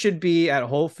 you should be at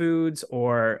Whole Foods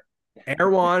or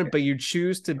Erewhon, but you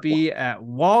choose to be at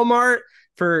Walmart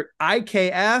for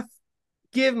IKF.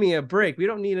 Give me a break. We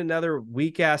don't need another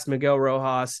weak-ass Miguel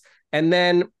Rojas. And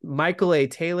then Michael A.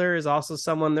 Taylor is also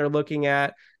someone they're looking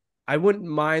at. I wouldn't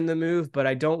mind the move, but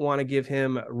I don't want to give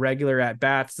him regular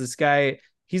at-bats. This guy,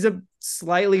 he's a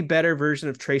slightly better version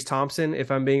of Trace Thompson,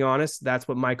 if I'm being honest. That's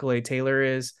what Michael A. Taylor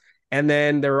is. And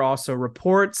then there are also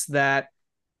reports that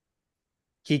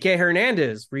Kike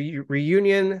Hernandez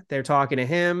reunion, they're talking to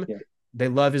him. Yeah. They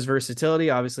love his versatility.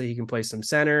 Obviously, he can play some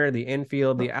center, the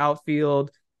infield, the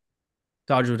outfield.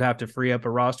 Dodgers would have to free up a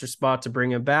roster spot to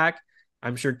bring him back.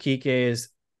 I'm sure Kike is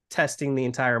testing the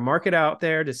entire market out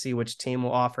there to see which team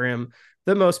will offer him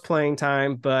the most playing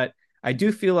time. But I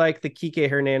do feel like the Kike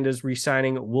Hernandez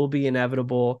re-signing will be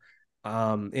inevitable.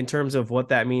 In terms of what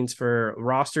that means for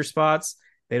roster spots,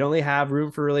 they'd only have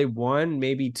room for really one,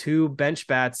 maybe two bench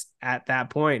bats at that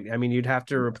point. I mean, you'd have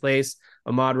to replace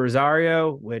Ahmad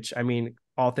Rosario, which, I mean,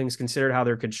 all things considered, how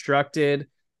they're constructed,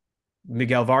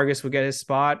 Miguel Vargas would get his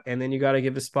spot, and then you got to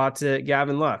give a spot to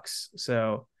Gavin Lux.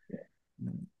 So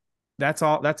that's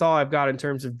all I've got in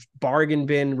terms of bargain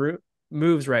bin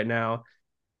moves right now.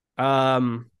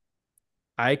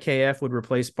 IKF would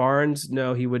replace Barnes.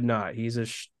 No, he would not. He's a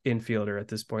infielder at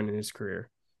this point in his career.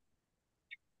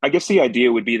 I guess the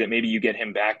idea would be that maybe you get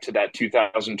him back to that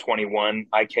 2021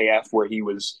 IKF where he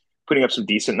was putting up some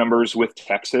decent numbers with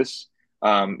Texas.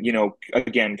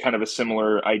 Again, kind of a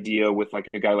similar idea with like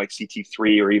a guy like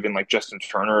CT3 or even like Justin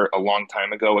Turner a long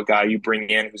time ago, a guy you bring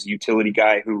in who's a utility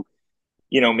guy who,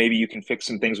 maybe you can fix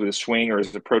some things with his swing or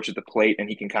his approach at the plate and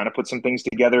he can kind of put some things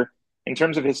together. In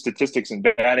terms of his statistics and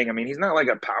batting, I mean, he's not like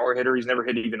a power hitter. He's never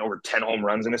hit even over 10 home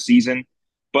runs in a season.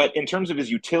 But in terms of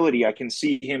his utility, I can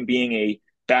see him being a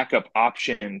backup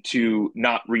option to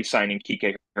not re-signing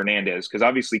Kike Hernandez, because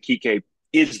obviously Kike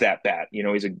is that bat.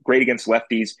 He's a great against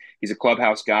lefties. He's a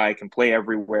clubhouse guy, can play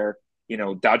everywhere.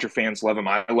 Dodger fans love him.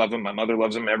 I love him. My mother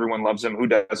loves him. Everyone loves him. Who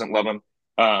doesn't love him?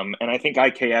 And I think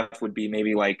IKF would be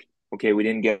maybe like, okay, we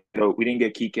didn't get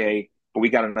Kike, but we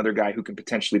got another guy who can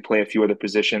potentially play a few other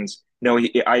positions. No,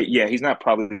 he's not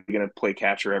probably going to play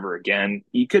catcher ever again.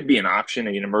 He could be an option,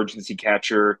 an emergency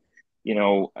catcher,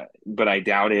 but I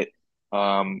doubt it.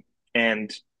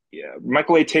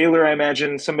 Michael A. Taylor, I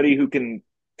imagine somebody who can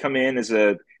come in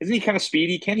isn't he kind of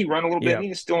speedy? Can't he run a little bit?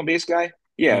 He's still a base guy.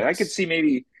 Yeah, yes. I could see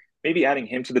maybe adding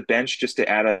him to the bench just to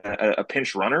add a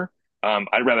pinch runner.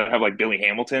 I'd rather have like Billy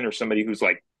Hamilton or somebody who's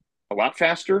like a lot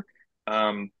faster.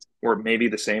 Or maybe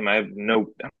the same. I don't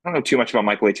know too much about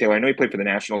Michael A. Taylor. I know he played for the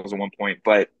Nationals at one point,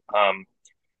 but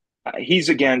he's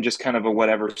again just kind of a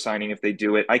whatever signing if they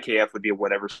do it. IKF would be a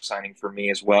whatever signing for me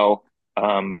as well.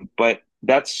 But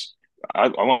I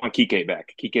want Kike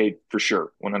back. Kike for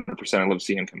sure, 100%. I'd love to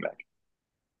see him come back.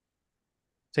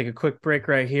 Take a quick break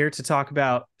right here to talk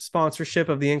about sponsorship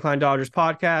of the Incline Dodgers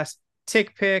podcast.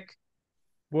 Tick Pick.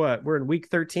 We're in week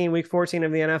 13, week 14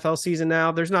 of the NFL season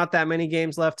now. There's not that many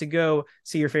games left to go.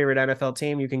 See your favorite NFL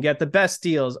team. You can get the best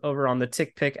deals over on the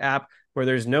Tick Pick app where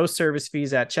there's no service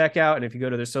fees at checkout. And if you go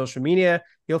to their social media,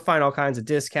 you'll find all kinds of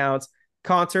discounts.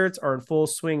 Concerts are in full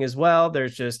swing as well.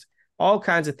 There's just all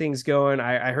kinds of things going.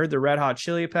 I heard the Red Hot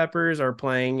Chili Peppers are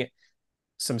playing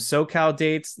some SoCal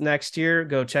dates next year.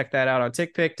 Go check that out on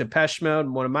Tick Pick. Depeche Mode,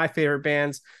 one of my favorite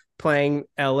bands, playing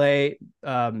LA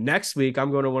next week.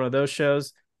 I'm going to one of those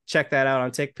shows. Check that out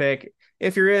on Tick Pick.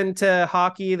 If you're into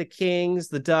hockey, the Kings,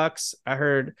 the Ducks, I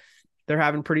heard they're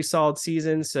having pretty solid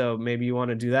seasons, so maybe you want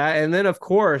to do that. And then, of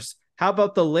course, how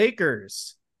about the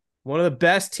Lakers? One of the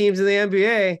best teams in the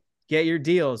NBA. Get your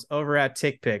deals over at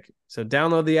Tick Pick. So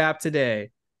download the app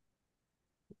today.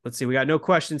 Let's see. We got no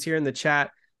questions here in the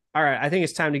chat. All right. I think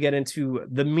it's time to get into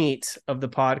the meat of the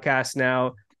podcast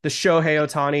now. The Shohei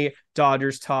Ohtani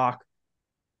Dodgers talk.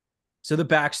 So the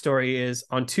backstory is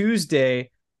on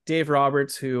Tuesday, Dave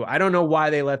Roberts, who I don't know why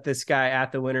they let this guy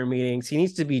at the winter meetings. He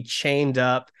needs to be chained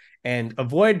up and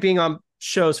avoid being on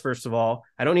shows, first of all.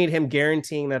 I don't need him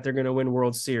guaranteeing that they're going to win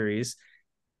World Series.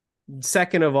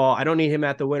 Second of all, I don't need him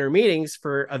at the winter meetings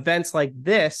for events like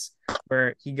this,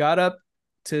 where he got up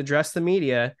to address the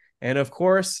media. And of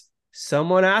course,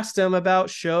 someone asked him about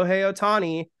Shohei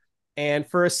Ohtani. And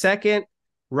for a second,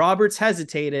 Roberts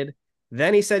hesitated.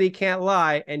 Then he said he can't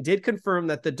lie and did confirm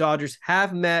that the Dodgers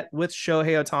have met with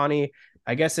Shohei Ohtani.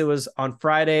 I guess it was on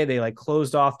Friday. They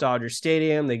closed off Dodger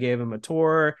Stadium. They gave him a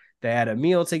tour. They had a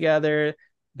meal together.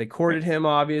 They courted him,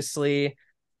 obviously.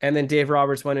 And then Dave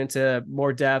Roberts went into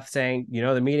more depth saying,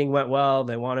 the meeting went well.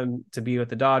 They want him to be with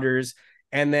the Dodgers.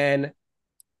 And then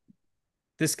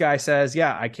this guy says,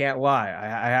 yeah, I can't lie.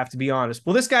 I have to be honest.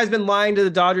 Well, this guy's been lying to the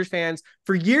Dodgers fans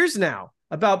for years now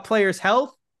about players'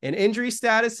 health and injury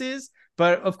statuses.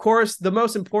 But of course, the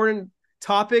most important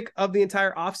topic of the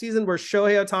entire offseason, where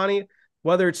Shohei Ohtani,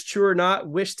 whether it's true or not,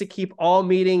 wished to keep all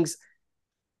meetings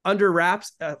under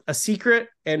wraps, a secret.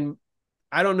 And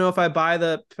I don't know if I buy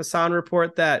the Passan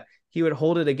report that he would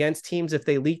hold it against teams if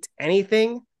they leaked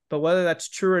anything, but whether that's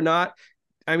true or not,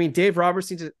 I mean, Dave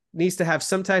Roberts needs to have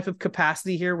some type of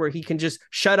capacity here where he can just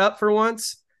shut up for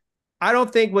once. I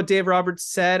don't think what Dave Roberts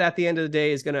said at the end of the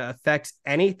day is going to affect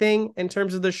anything in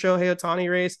terms of the Shohei Ohtani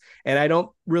race. And I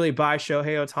don't really buy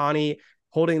Shohei Ohtani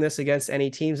holding this against any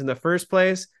teams in the first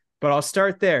place, but I'll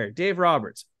start there. Dave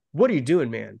Roberts, what are you doing,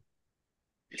 man?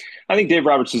 I think Dave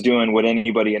Roberts is doing what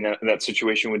anybody in that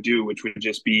situation would do, which would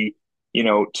just be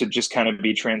to just kind of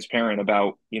be transparent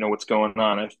about, what's going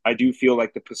on. I do feel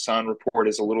like the Passan report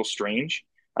is a little strange.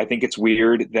 I think it's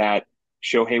weird that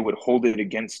Shohei would hold it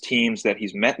against teams that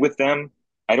he's met with them.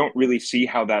 I don't really see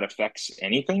how that affects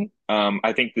anything.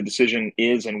 I think the decision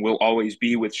is and will always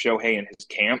be with Shohei and his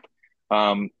camp.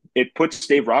 It puts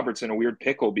Dave Roberts in a weird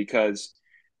pickle because,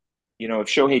 if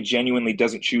Shohei genuinely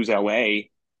doesn't choose LA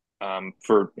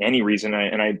for any reason,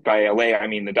 by LA, I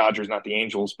mean the Dodgers, not the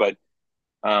Angels, but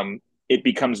it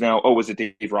becomes now, oh, was it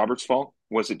Dave Roberts' fault?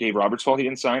 Was it Dave Roberts' fault he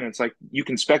didn't sign? And it's like, you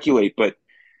can speculate, but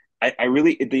I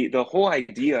really, the whole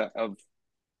idea of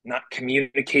not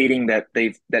communicating that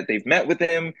they've met with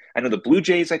him. I know the Blue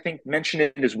Jays, I think, mentioned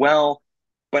it as well,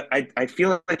 but I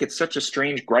feel like it's such a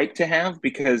strange gripe to have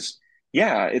because,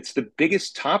 yeah, it's the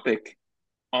biggest topic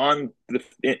on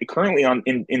currently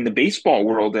in the baseball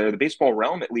world, the baseball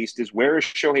realm at least, is where is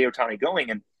Shohei Ohtani going?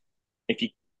 And if you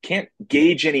can't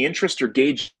gauge any interest or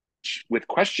gauge with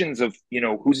questions of,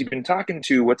 who's he been talking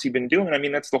to, what's he been doing? I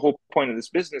mean, that's the whole point of this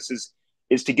business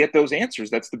is to get those answers.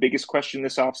 That's the biggest question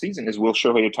this offseason is, will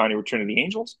Shohei Ohtani return to the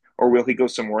Angels or will he go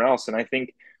somewhere else? And I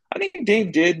think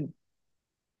Dave did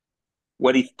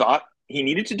what he thought he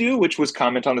needed to do, which was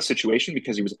comment on the situation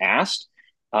because he was asked.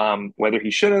 Whether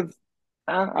he should have,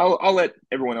 I'll let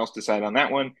everyone else decide on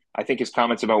that one. I think his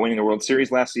comments about winning the World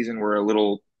Series last season were a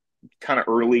little kind of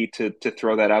early to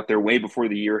throw that out there way before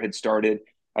the year had started.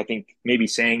 I think maybe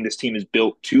saying this team is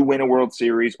built to win a World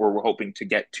Series or we're hoping to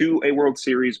get to a World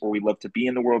Series or we'd love to be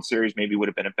in the World Series maybe would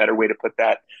have been a better way to put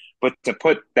that. But to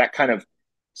put that kind of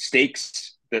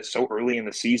stakes that so early in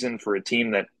the season for a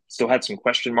team that still had some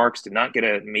question marks, did not get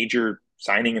a major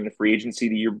signing in the free agency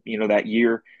that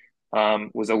year,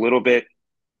 was a little bit,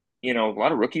 a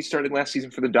lot of rookies started last season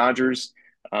for the Dodgers.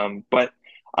 But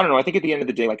I don't know. I think at the end of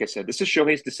the day, like I said, this is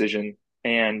Shohei's decision.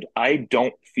 And I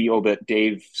don't feel that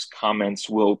Dave's comments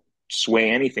will sway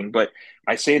anything. But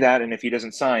I say that, and if he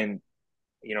doesn't sign,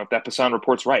 if that Passan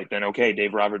report's right, then okay,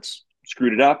 Dave Roberts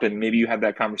screwed it up, and maybe you have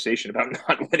that conversation about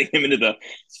not letting him into the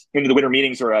winter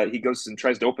meetings, or he goes and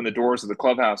tries to open the doors of the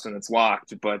clubhouse and it's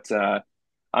locked. But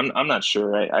I'm not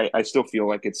sure. I still feel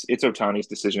like it's Ohtani's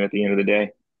decision at the end of the day.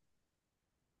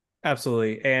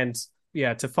 Absolutely. And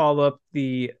yeah, to follow up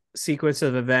the sequence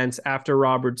of events after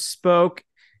Roberts spoke,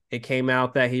 it came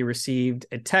out that he received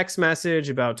a text message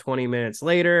about 20 minutes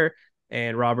later,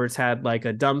 and Roberts had like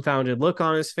a dumbfounded look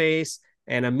on his face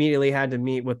and immediately had to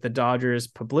meet with the Dodgers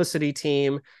publicity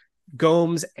team.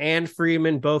 Gomes and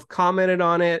Friedman both commented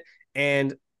on it,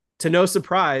 and to no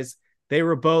surprise, they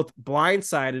were both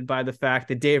blindsided by the fact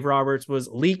that Dave Roberts was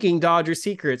leaking Dodger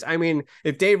secrets. I mean,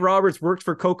 if Dave Roberts worked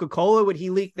for Coca-Cola, would he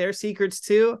leak their secrets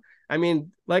too? I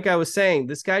mean, like I was saying,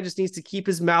 this guy just needs to keep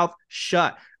his mouth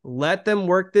shut. Let them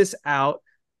work this out.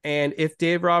 And if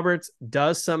Dave Roberts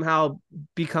does somehow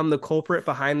become the culprit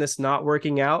behind this not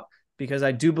working out, because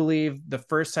I do believe the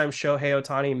first time Shohei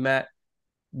Ohtani met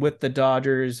with the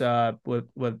Dodgers, that would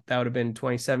have been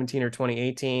 2017 or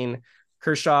 2018,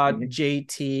 Kershaw,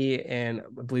 JT, and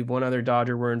I believe one other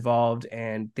Dodger were involved,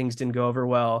 and things didn't go over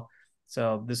well.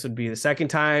 So this would be the second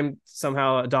time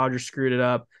somehow a Dodger screwed it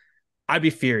up. I'd be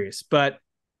furious. But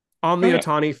on the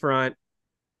Ohtani front,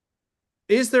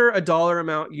 is there a dollar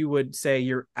amount you would say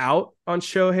you're out on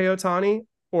Shohei Ohtani,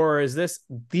 or is this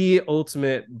the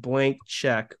ultimate blank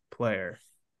check player?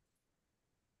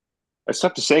 It's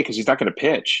tough to say because he's not going to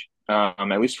pitch,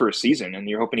 at least for a season, and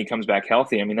you're hoping he comes back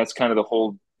healthy. I mean, that's kind of the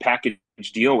whole package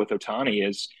deal with Ohtani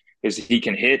is he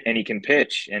can hit and he can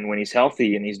pitch, and when he's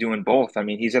healthy and he's doing both, I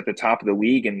mean, he's at the top of the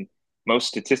league in most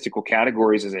statistical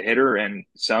categories as a hitter and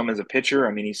some as a pitcher.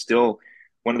 I mean, he's still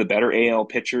one of the better AL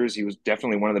pitchers. He was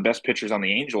definitely one of the best pitchers on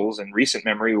the Angels in recent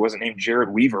memory. He wasn't named Jared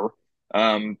Weaver.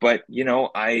 But,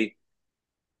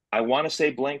 I want to say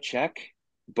blank check,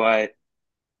 but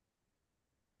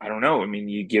I don't know. I mean,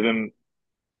 you give him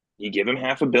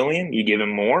 $500 million, you give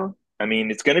him more. I mean,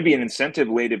 it's going to be an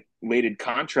incentive-laden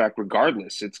contract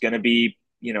regardless. It's going to be,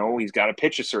 he's got to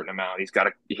pitch a certain amount. He's got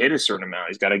to hit a certain amount.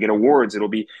 He's got to get awards. It'll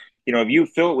be, if you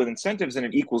fill it with incentives and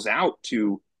it equals out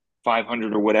to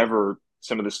 500 or whatever,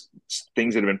 some of the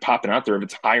things that have been popping out there, if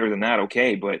it's higher than that,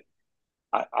 okay. But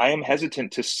I am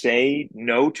hesitant to say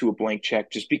no to a blank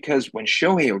check just because when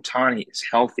Shohei Ohtani is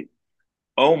healthy,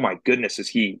 oh my goodness, is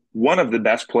he one of the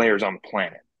best players on the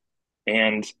planet.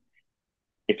 And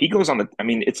if he goes on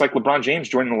it's like LeBron James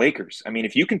joining the Lakers. I mean,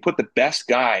 if you can put the best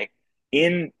guy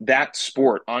in that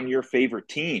sport on your favorite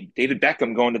team, David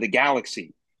Beckham going to the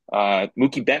Galaxy,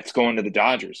 Mookie Betts going to the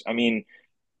Dodgers. I mean,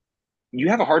 you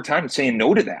have a hard time saying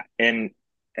no to that. And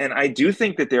I do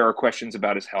think that there are questions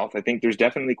about his health. I think there's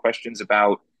definitely questions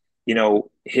about,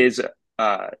 his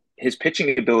his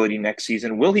pitching ability next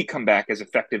season. Will he come back as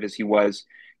effective as he was?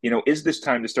 Is this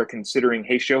time to start considering,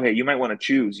 hey, Shohei, you might want to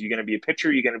choose. You're going to be a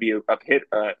pitcher. You're going to be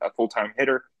a full-time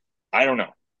hitter. I don't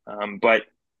know. But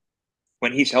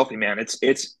when he's healthy, man, it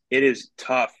is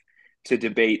tough to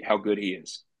debate how good he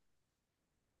is.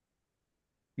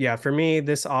 Yeah, for me,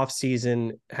 this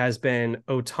offseason has been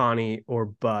Ohtani or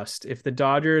bust. If the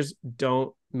Dodgers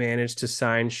don't manage to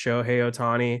sign Shohei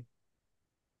Ohtani,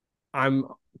 I'm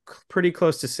pretty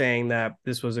close to saying that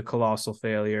this was a colossal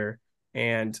failure.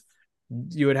 And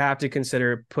you would have to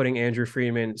consider putting Andrew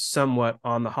Friedman somewhat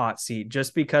on the hot seat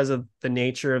just because of the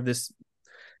nature of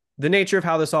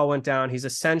how this all went down. He's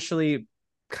essentially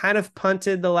kind of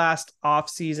punted the last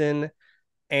offseason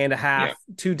and a half,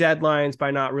 2 deadlines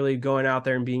by not really going out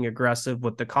there and being aggressive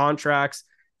with the contracts.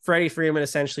 Freddie Freeman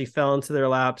essentially fell into their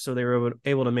lap, so they were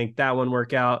able to make that one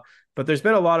work out. But there's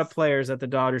been a lot of players that the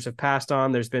Dodgers have passed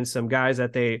on. There's been some guys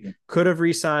that they could have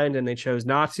re-signed and they chose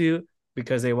not to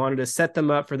because they wanted to set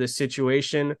them up for this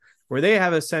situation where they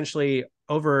have essentially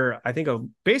over, I think,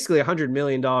 basically $100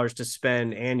 million to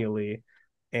spend annually.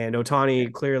 And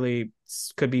Ohtani clearly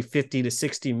could be 50 to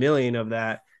 60 million of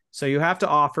that. So you have to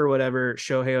offer whatever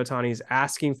Shohei Ohtani is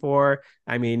asking for.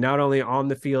 I mean, not only on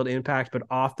the field impact, but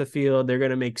off the field, they're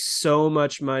going to make so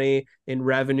much money in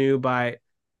revenue by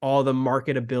all the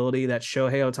marketability that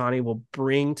Shohei Ohtani will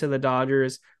bring to the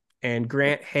Dodgers. And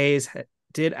Grant Hayes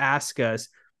did ask us,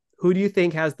 who do you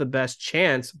think has the best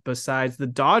chance besides the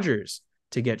Dodgers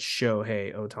to get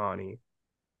Shohei Ohtani?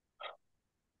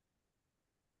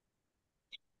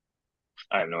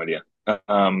 I have no idea.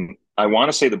 I want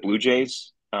to say the Blue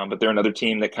Jays, but they're another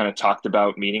team that kind of talked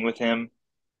about meeting with him.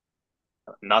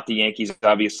 Not the Yankees,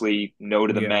 obviously. No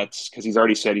to the Mets because he's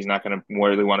already said he's not going to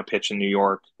really want to pitch in New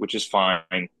York, which is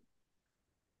fine.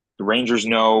 The Rangers,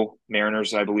 no.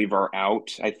 Mariners, I believe, are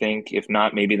out. I think if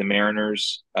not, maybe the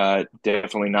Mariners.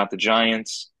 Definitely not the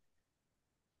Giants.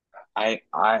 I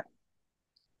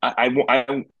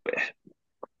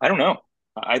don't know.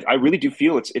 I really do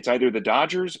feel it's either the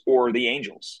Dodgers or the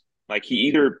Angels. Like he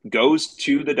either goes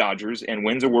to the Dodgers and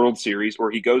wins a World Series, or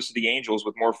he goes to the Angels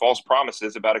with more false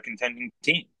promises about a contending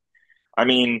team. I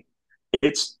mean,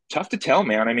 it's tough to tell,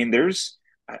 man. I mean, you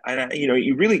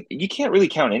can't really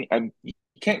count you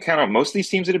can't count out most of these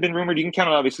teams that have been rumored. You can count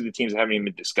on obviously the teams that haven't even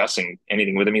been discussing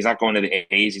anything with him. He's not going to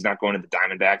the A's. He's not going to the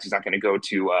Diamondbacks. He's not going to go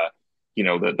to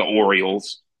the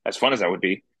Orioles. As fun as that would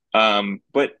be,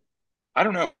 but I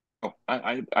don't know.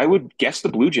 I would guess the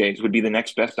Blue Jays would be the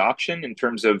next best option in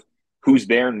terms of who's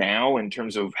there now, in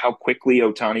terms of how quickly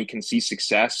Ohtani can see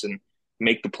success and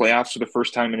make the playoffs for the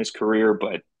first time in his career.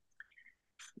 But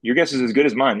your guess is as good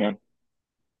as mine, man.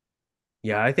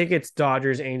 Yeah, I think it's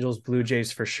Dodgers, Angels, Blue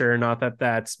Jays for sure. Not that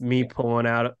that's me pulling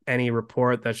out any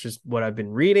report. That's just what I've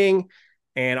been reading.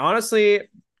 And honestly,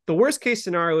 the worst case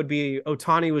scenario would be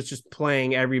Ohtani was just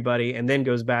playing everybody and then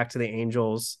goes back to the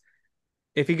Angels.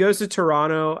 If he goes to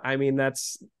Toronto, I mean,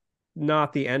 that's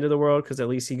not the end of the world because at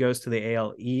least he goes to the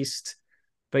AL East.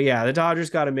 But yeah, the Dodgers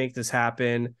got to make this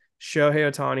happen.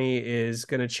 Shohei Ohtani is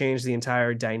going to change the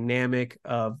entire dynamic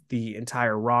of the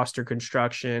entire roster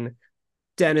construction.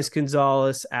 Dennis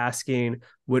Gonzalez asking,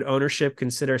 would ownership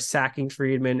consider sacking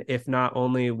Friedman if not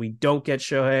only we don't get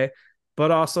Shohei,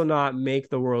 but also not make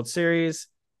the World Series?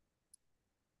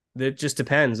 It just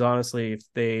depends, honestly, if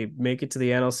they make it to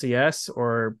the NLCS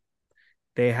or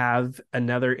they have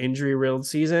another injury-riddled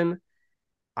season.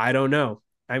 I don't know.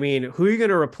 I mean, who are you going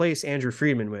to replace Andrew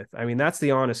Friedman with? I mean, that's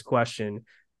the honest question.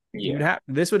 Yeah.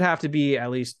 This would have to be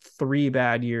at least 3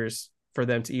 bad years for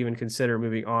them to even consider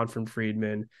moving on from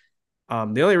Friedman.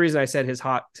 The only reason I said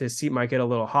his seat might get a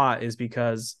little hot is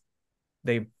because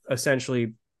they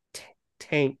essentially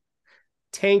tanked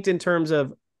in terms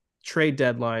of trade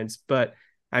deadlines. But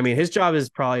I mean, his job is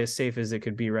probably as safe as it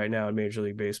could be right now in Major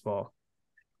League Baseball.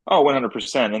 Oh,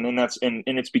 100%. And then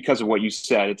and it's because of what you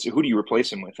said. It's who do you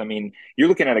replace him with? I mean, you're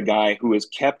looking at a guy who has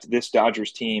kept this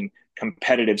Dodgers team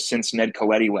competitive since Ned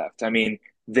Colletti left. I mean,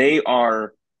 they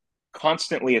are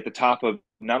constantly at the top of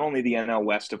not only the NL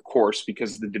West, of course,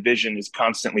 because the division is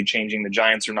constantly changing. The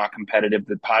Giants are not competitive.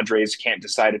 The Padres can't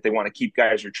decide if they want to keep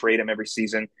guys or trade them every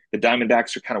season. The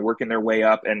Diamondbacks are kind of working their way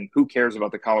up, and who cares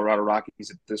about the Colorado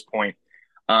Rockies at this point?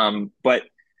 But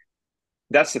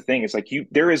that's the thing. It's like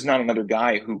there is not another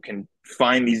guy who can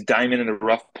find these diamond in the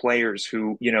rough players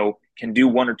who, can do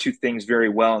one or two things very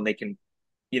well, and they can,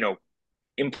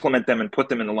 implement them and put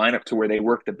them in the lineup to where they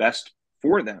work the best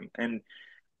for them. And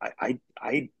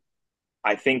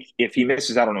I think if he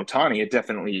misses out on Ohtani, it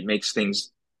definitely makes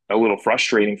things a little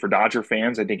frustrating for Dodger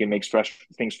fans. I think it makes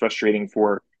things frustrating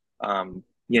for,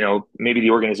 maybe the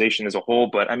organization as a whole.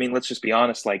 But I mean, let's just be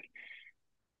honest. Like,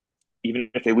 even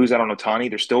if they lose out on Ohtani,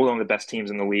 they're still one of the best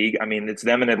teams in the league. I mean, it's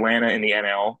them and Atlanta in the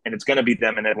NL, and it's going to be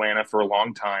them and Atlanta for a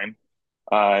long time.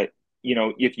 Uh,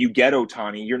 if you get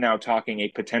Ohtani, you're now talking a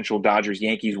potential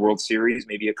Dodgers-Yankees World Series,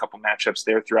 maybe a couple matchups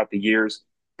there throughout the years.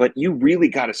 But you really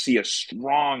got to see a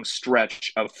strong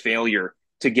stretch of failure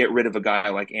to get rid of a guy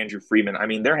like Andrew Friedman. I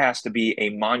mean, there has to be a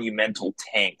monumental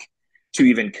tank to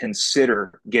even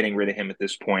consider getting rid of him at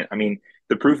this point. I mean,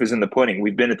 the proof is in the pudding.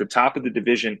 We've been at the top of the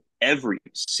division every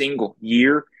single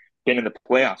year, been in the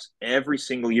playoffs every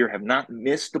single year, have not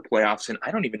missed the playoffs in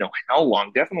I don't even know how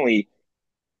long. Definitely,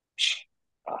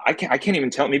 I can't even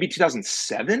tell. Maybe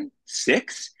 2007,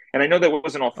 6, and I know that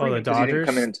wasn't all Freeman because he didn't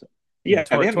come in. Yeah,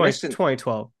 They haven't missed in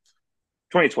 2012.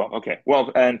 2012. Okay,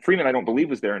 well, and Freeman I don't believe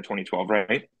was there in 2012,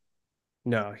 right?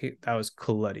 No, that was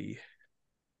Coletti.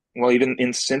 Well,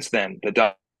 even since then,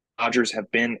 the Dodgers have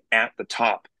been at the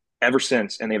top ever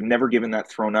since, and they've never given that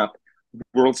throne up.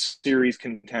 World Series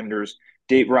contenders.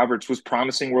 Dave Roberts was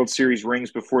promising World Series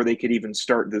rings before they could even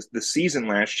start the season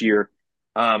last year.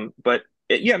 But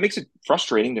it makes it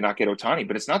frustrating to not get Ohtani,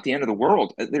 but it's not the end of the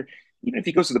world. Even if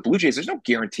he goes to the Blue Jays, there's no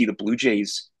guarantee the Blue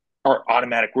Jays are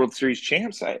automatic World Series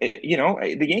champs. The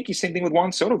Yankees, same thing with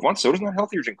Juan Soto. If Juan Soto's not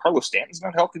healthy or Giancarlo Stanton's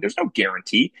not healthy, there's no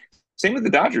guarantee. Same with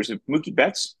the Dodgers. If Mookie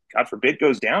Betts, God forbid,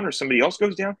 goes down or somebody else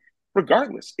goes down,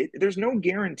 regardless, there's no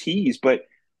guarantees. But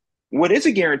what is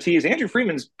a guarantee is Andrew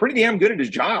Friedman's pretty damn good at his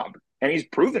job, and he's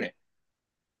proven it.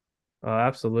 Oh,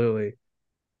 absolutely. I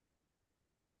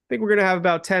think we're going to have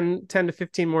about 10 to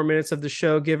 15 more minutes of the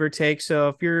show, give or take. So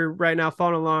if you're right now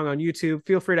following along on YouTube,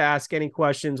 feel free to ask any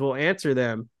questions. We'll answer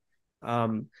them.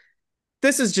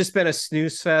 This has just been a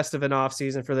snooze fest of an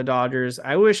offseason for the Dodgers.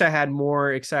 I wish I had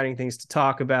more exciting things to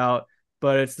talk about,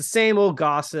 but it's the same old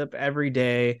gossip every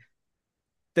day.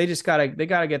 They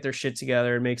gotta get their shit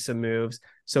together and make some moves.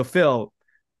 So Phil,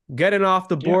 getting off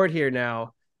the board here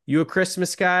now. You a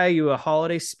Christmas guy? You a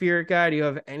holiday spirit guy? Do you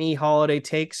have any holiday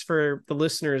takes for the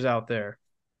listeners out there?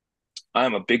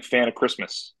 I'm a big fan of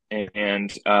Christmas,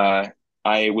 and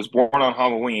I was born on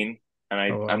Halloween, and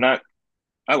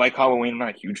I like Halloween. I'm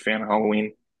not a huge fan of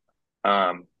Halloween,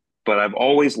 but I've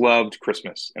always loved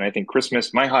Christmas, and I think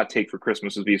Christmas. My hot take for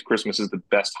Christmas is because Christmas is the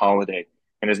best holiday,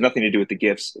 and it has nothing to do with the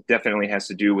gifts. It definitely has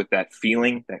to do with that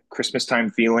feeling, that Christmas time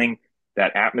feeling,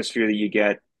 that atmosphere that you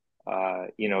get.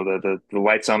 The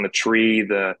lights on the tree.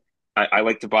 I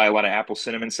like to buy a lot of apple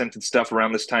cinnamon scented stuff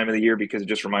around this time of the year because it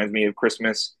just reminds me of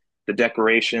Christmas. The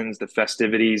decorations, the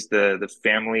festivities, the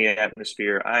family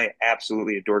atmosphere. I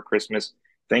absolutely adore Christmas.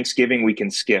 Thanksgiving we can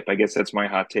skip. I guess that's my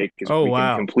hot take because we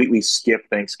can completely skip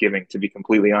Thanksgiving, to be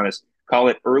completely honest. Call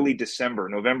it early December.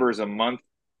 November is a month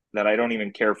that I don't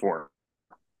even care for.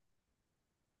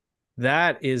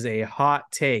 That is a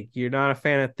hot take. You're not a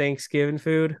fan of Thanksgiving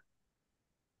food?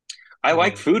 I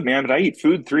like food, man, but I eat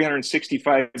food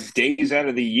 365 days out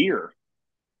of the year.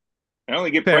 I only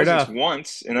get presents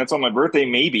once, and that's on my birthday,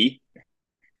 maybe.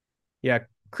 Yeah,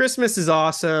 Christmas is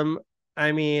awesome.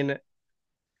 I mean,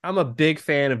 I'm a big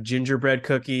fan of gingerbread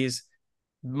cookies.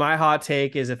 My hot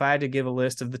take is if I had to give a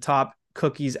list of the top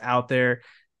cookies out there,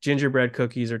 gingerbread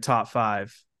cookies are top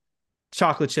 5.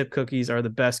 Chocolate chip cookies are the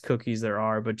best cookies there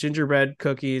are, but gingerbread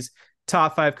cookies,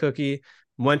 top 5 cookie.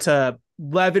 Went to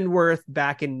Leavenworth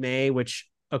back in May, which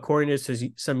according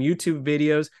to some YouTube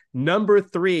videos, number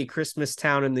 3 Christmas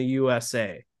town in the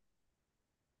USA.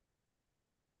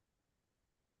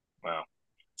 Wow.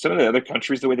 Some of the other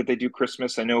countries, the way that they do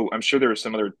Christmas, I'm sure there are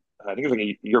some other, I think it's like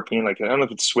a European, like, I don't know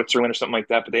if it's Switzerland or something like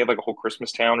that, but they have like a whole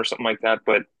Christmas town or something like that.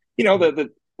 But,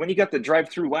 when you got the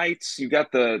drive-through lights, you got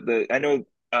I know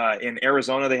in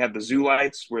Arizona, they have the zoo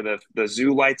lights where the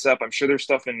zoo lights up. I'm sure there's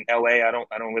stuff in LA. I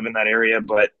don't live in that area,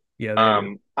 but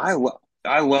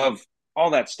I love all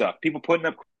that stuff. People putting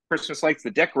up Christmas lights,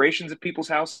 the decorations at people's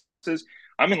houses.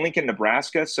 I'm in Lincoln,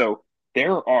 Nebraska, so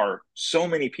there are so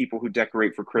many people who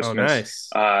decorate for Christmas.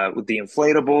 Oh, nice. With the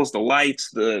inflatables, the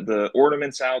lights, the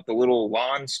ornaments out, the little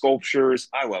lawn sculptures.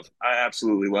 I love it. I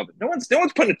absolutely love it. No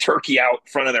one's putting a turkey out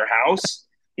in front of their house.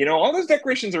 All those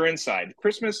decorations are inside.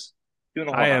 Christmas, doing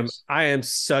the whole house. I am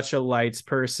such a lights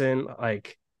person.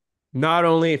 Like, not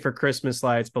only for Christmas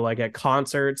lights, but like at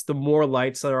concerts, the more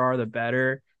lights there are, the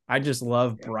better. I just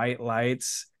love bright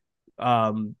lights.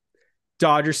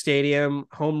 Dodger Stadium,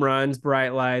 home runs,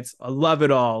 bright lights. I love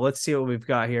it all. Let's see what we've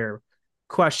got here.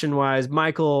 Question wise,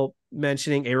 Michael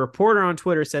mentioning a reporter on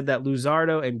Twitter said that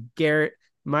Luzardo and Garrett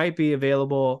might be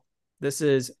available. This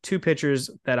is 2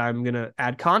 pitchers that I'm going to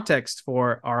add context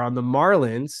for are on the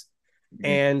Marlins. Mm-hmm.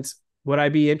 And would I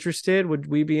be interested? Would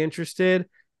we be interested?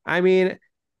 I mean,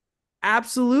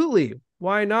 absolutely.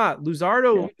 Why not?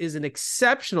 Luzardo is an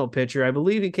exceptional pitcher. I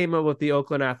believe he came up with the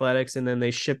Oakland Athletics, and then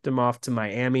they shipped him off to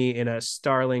Miami in a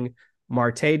Starling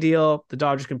Marte deal. The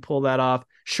Dodgers can pull that off.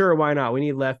 Sure, why not? We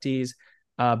need lefties.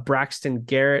 Braxton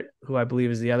Garrett, who I believe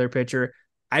is the other pitcher.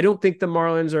 I don't think the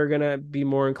Marlins are going to be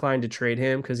more inclined to trade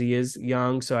him because he is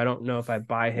young, so I don't know if I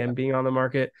buy him being on the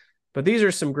market. But these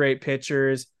are some great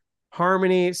pitchers.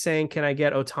 Harmony saying, can I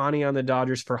get Ohtani on the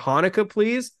Dodgers for Hanukkah,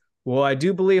 please? Well, I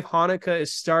do believe Hanukkah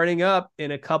is starting up in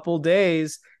a couple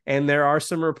days, and there are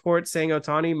some reports saying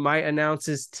Ohtani might announce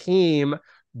his team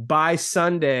by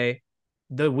Sunday,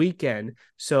 the weekend.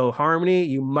 So, Harmony,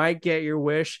 you might get your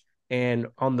wish. And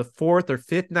on the 4th or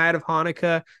 5th night of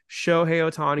Hanukkah, Shohei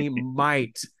Ohtani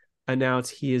might announce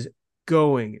he is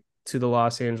going to the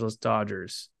Los Angeles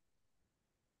Dodgers.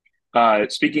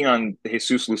 Speaking on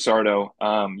Jesus Luzardo,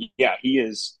 he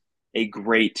is a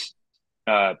great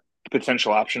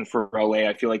potential option for LA.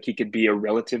 I feel like he could be a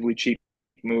relatively cheap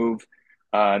move.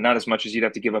 Not as much as you'd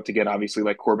have to give up to get, obviously,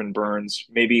 like Corbin Burns,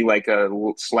 maybe like a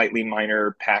slightly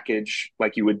minor package,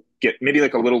 like you would get, maybe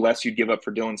like a little less you'd give up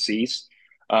for Dylan Cease.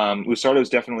 Luzardo is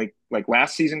definitely, like,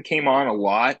 last season came on a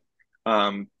lot.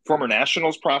 Former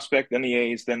Nationals prospect, then the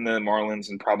A's, then the Marlins,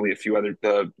 and probably a few other,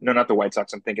 not the White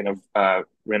Sox. I'm thinking of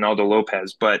Reynaldo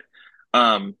Lopez, but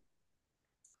I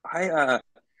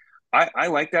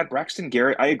like that. Braxton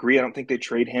Garrett, I agree. I don't think they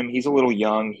trade him. He's a little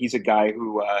young. He's a guy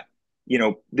who,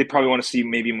 they probably want to see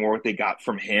maybe more what they got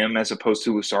from him as opposed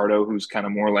to Luzardo, who's kind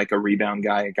of more like a rebound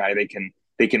guy, a guy they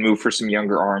can move for some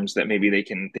younger arms that maybe they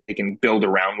can build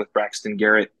around with Braxton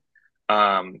Garrett.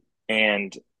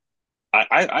 And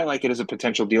I like it as a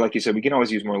potential deal. Like you said, we can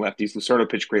always use more lefties. Luzardo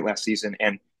pitched great last season.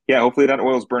 And yeah, hopefully that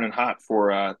oil's burning hot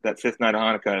for that 5th night of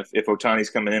Hanukkah. If Ohtani's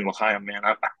coming in, l'chaim, man,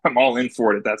 I'm all in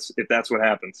for it if that's what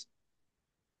happens.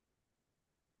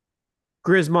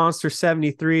 Grizz Monster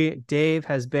 73, Dave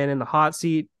has been in the hot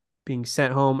seat, being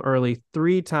sent home early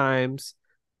 3 times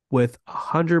with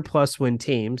 100+ win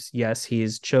teams. Yes,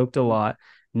 he's choked a lot.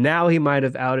 Now he might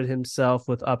have outed himself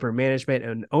with upper management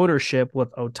and ownership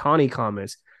with Ohtani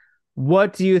comments.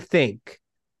 What do you think?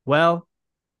 Well,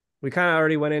 we kind of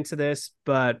already went into this,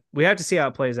 but we have to see how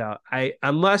it plays out.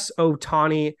 Unless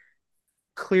Ohtani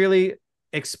clearly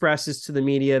expresses to the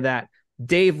media that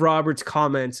Dave Roberts'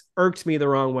 comments irked me the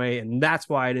wrong way, and that's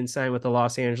why I didn't sign with the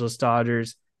Los Angeles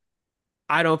Dodgers.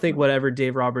 I don't think whatever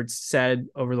Dave Roberts said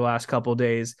over the last couple of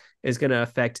days is going to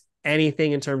affect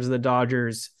anything in terms of the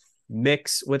Dodgers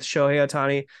mix with Shohei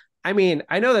Ohtani. I mean,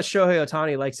 I know that Shohei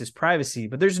Ohtani likes his privacy,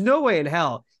 but there's no way in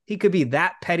hell he could be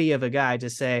that petty of a guy to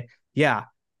say, yeah,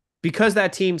 because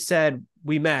that team said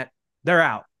we met, they're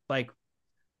out. Like,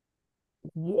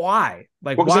 why?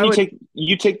 Like, well, why then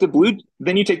you take the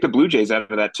Blue Jays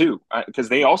out of that too, because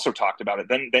they also talked about it.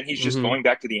 Then he's just going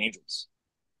back to the Angels.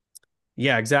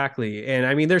 Yeah, exactly. And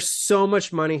I mean, there's so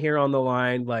much money here on the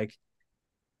line. Like,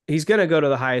 he's going to go to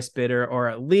the highest bidder, or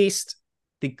at least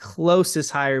the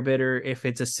closest higher bidder if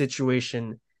it's a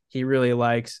situation he really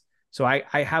likes. So I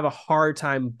have a hard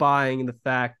time buying the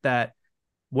fact that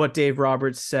what Dave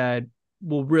Roberts said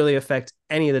will really affect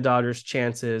any of the Dodgers'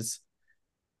 chances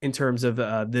in terms of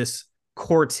this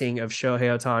courting of Shohei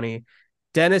Ohtani.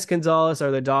 Dennis Gonzalez,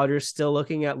 are the Dodgers still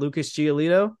looking at Lucas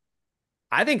Giolito?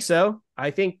 I think so.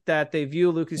 I think that they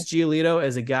view Lucas Giolito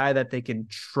as a guy that they can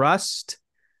trust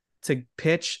to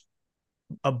pitch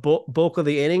a bulk of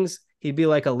the innings. He'd be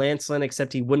like a Lance Lynn,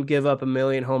 except he wouldn't give up a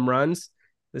million home runs.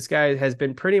 This guy has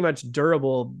been pretty much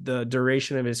durable the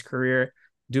duration of his career.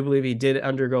 I do believe he did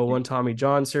undergo one Tommy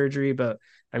John surgery, but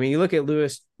I mean, you look at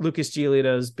Lucas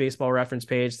Giolito's baseball reference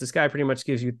page, this guy pretty much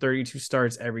gives you 32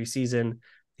 starts every season.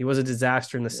 He was a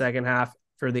disaster in the second half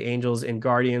for the Angels and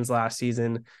Guardians last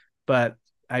season. But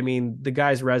I mean, the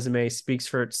guy's resume speaks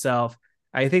for itself.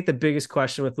 I think the biggest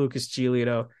question with Lucas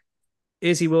Giolito,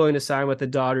 is he willing to sign with the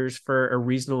Dodgers for a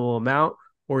reasonable amount?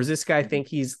 Or does this guy think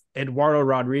he's Eduardo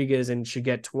Rodriguez and should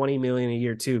get $20 million a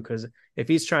year too? Because if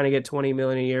he's trying to get $20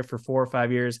 million a year for 4 or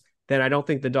 5 years, then I don't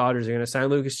think the Dodgers are going to sign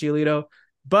Lucas Giolito.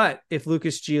 But if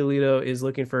Lucas Giolito is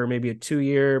looking for maybe a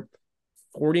 2-year,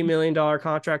 $40 million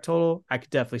contract total, I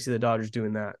could definitely see the Dodgers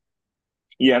doing that.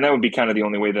 Yeah, and that would be kind of the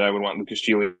only way that I would want Lucas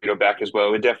Giolito back as well.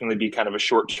 It would definitely be kind of a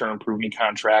short-term proving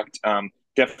contract.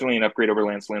 Definitely an upgrade over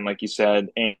Lance Lynn, like you said,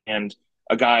 and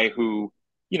a guy who,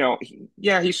 he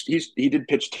did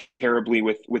pitch terribly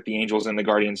with the Angels and the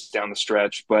Guardians down the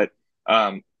stretch, but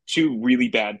 2 really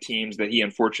bad teams that he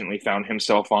unfortunately found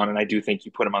himself on. And I do think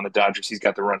you put him on the Dodgers, he's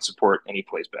got the run support and he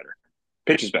plays better,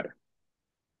 pitches better.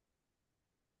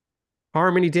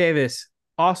 Harmony Davis.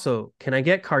 Also, can I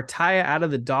get Cartaya out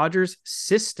of the Dodgers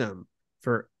system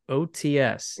for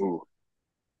OTS? Ooh.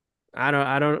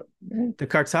 the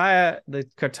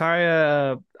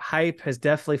Cartaya hype has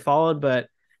definitely followed, but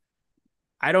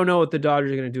I don't know what the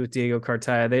Dodgers are going to do with Diego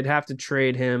Cartaya. They'd have to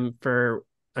trade him for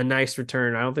a nice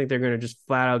return. I don't think they're going to just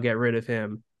flat out get rid of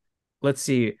him. Let's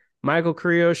see. Michael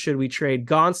Carrillo, should we trade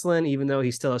Gonsolin, even though he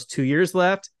still has 2 years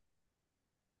left?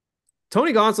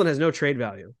 Tony Gonsolin has no trade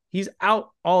value. He's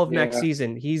out all of next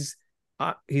season. He's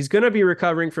going to be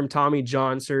recovering from Tommy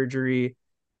John surgery.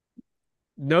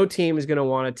 No team is going to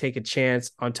want to take a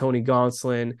chance on Tony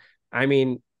Gonsolin. I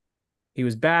mean, he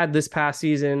was bad this past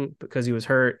season because he was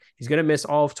hurt. He's going to miss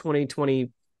all of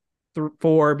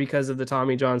 2024 because of the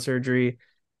Tommy John surgery.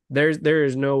 There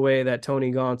is no way that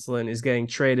Tony Gonsolin is getting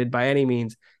traded by any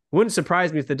means. It wouldn't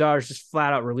surprise me if the Dodgers just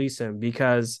flat out release him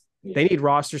because they need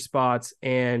roster spots.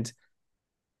 And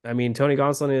I mean, Tony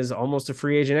Gonsolin is almost a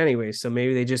free agent anyway, so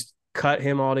maybe they just cut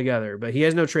him altogether. But he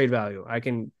has no trade value. I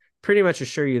can pretty much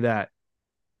assure you that.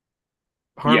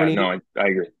 Harmony, Yeah, no, I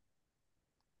agree.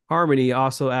 Harmony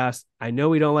also asked, I know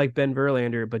we don't like Ben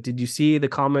Verlander, but did you see the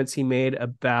comments he made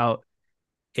about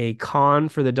a con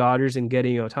for the Dodgers in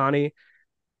getting Ohtani?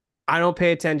 I don't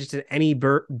pay attention to any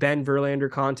Ben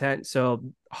Verlander content, so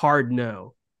hard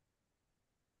no.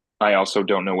 I also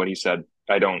don't know what he said.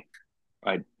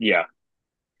 Yeah.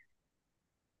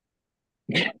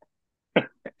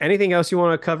 Anything else you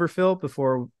want to cover, Phil,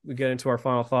 before we get into our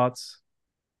final thoughts?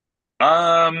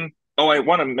 I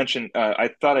want to mention, I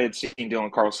thought I had seen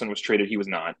Dylan Carlson was traded. He was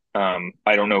not.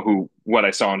 I don't know what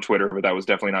I saw on Twitter, but that was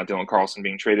definitely not Dylan Carlson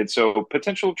being traded. So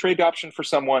potential trade option for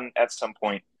someone at some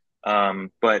point.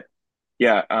 But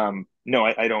yeah, no,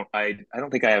 I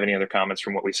don't think I have any other comments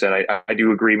from what we said. I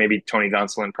do agree. Maybe Tony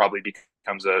Gonsolin probably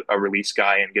becomes a release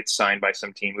guy and gets signed by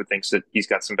some team who thinks that he's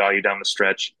got some value down the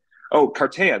stretch. Oh,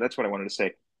 Cartea, that's what I wanted to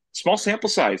say. Small sample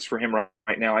size for him right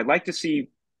now. I'd like to see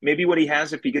maybe what he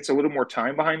has if he gets a little more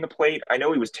time behind the plate. I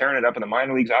know he was tearing it up in the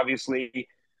minor leagues, obviously,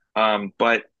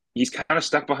 but he's kind of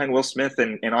stuck behind Will Smith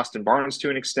and Austin Barnes to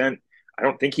an extent. I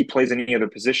don't think he plays any other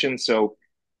position, so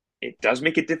it does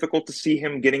make it difficult to see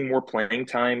him getting more playing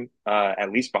time,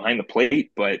 at least behind the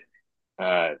plate. But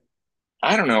I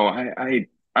don't know. I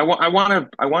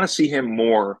want to see him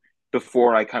more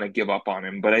before I kind of give up on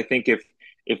him. But I think if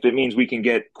it means we can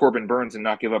get Corbin Burns and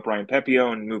not give up Ryan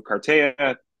Pepio and move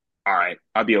Cartea, all right,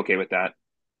 I'll be okay with that.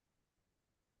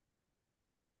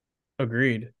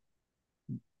 Agreed.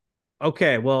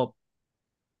 Okay, well,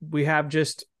 we have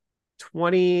just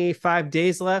 25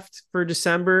 days left for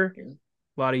December.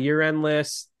 A lot of year-end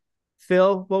lists.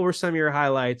 Phil, what were some of your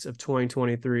highlights of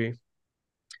 2023?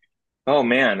 Oh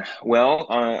man, well,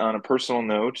 on a personal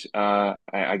note, I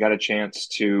got a chance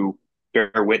to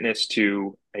bear witness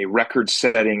to a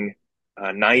record-setting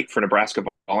night for Nebraska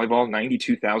volleyball.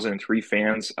 92,003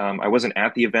 fans. I wasn't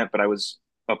at the event, but I was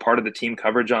a part of the team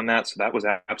coverage on that, so that was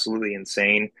absolutely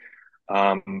insane.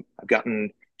 I've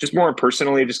gotten just more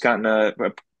personally, just gotten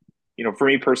for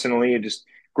me personally, just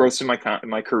growth in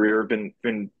my career have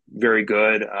been very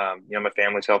good. My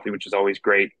family's healthy, which is always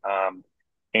great.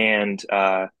 And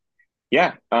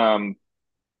yeah,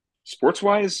 sports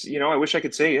wise, I wish I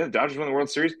could say, yeah, the Dodgers won the World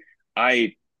Series.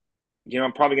 I'm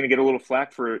probably going to get a little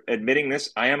flack for admitting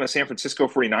this. I am a San Francisco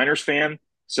 49ers fan,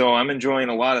 so I'm enjoying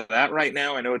a lot of that right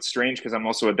now. I know it's strange because I'm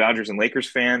also a Dodgers and Lakers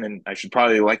fan, and I should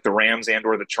probably like the Rams and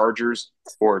or the Chargers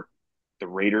or the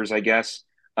Raiders, I guess.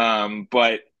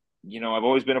 But I've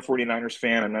always been a 49ers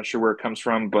fan. I'm not sure where it comes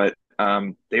from, but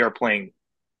they are playing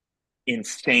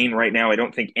insane right now. I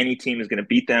don't think any team is going to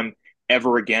beat them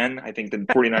ever again. I think the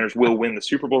 49ers will win the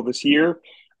Super Bowl this year.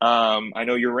 I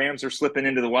know your Rams are slipping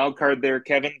into the wild card there,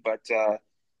 Kevin, but to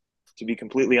be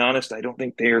completely honest, I don't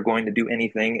think they are going to do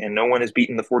anything, and no one has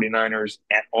beaten the 49ers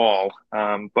at all.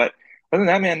 But other than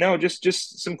that, man, no,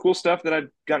 just some cool stuff that I've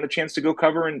gotten a chance to go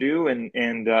cover and do,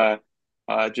 and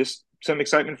just some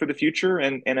excitement for the future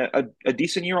and a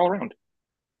decent year all around.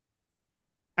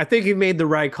 I think you made the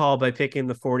right call by picking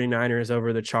the 49ers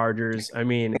over the Chargers. I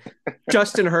mean,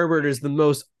 Justin Herbert is the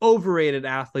most overrated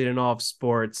athlete in all of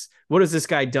sports. What has this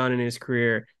guy done in his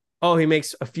career? Oh, he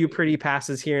makes a few pretty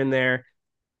passes here and there.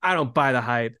 I don't buy the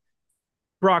hype.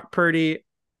 Brock Purdy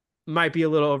might be a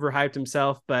little overhyped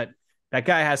himself, but that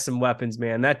guy has some weapons,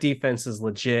 man. That defense is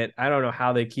legit. I don't know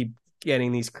how they keep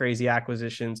getting these crazy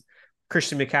acquisitions.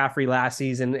 Christian McCaffrey last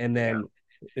season, and then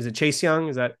is it Chase Young?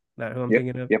 Is that who I'm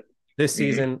thinking of? Yep. This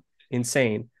season,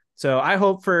 insane. So I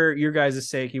hope for your guys'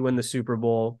 sake you win the Super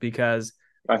Bowl because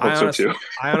I hope so too.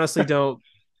 I honestly don't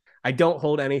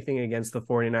hold anything against the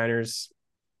 49ers.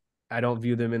 I don't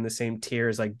view them in the same tier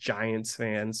as like Giants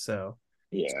fans. So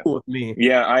it's cool with me.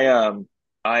 Yeah, I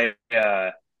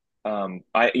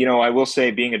will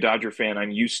say being a Dodger fan,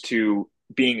 I'm used to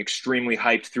being extremely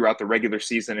hyped throughout the regular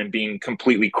season and being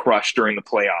completely crushed during the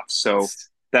playoffs. So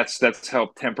that's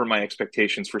helped temper my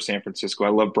expectations for San Francisco. I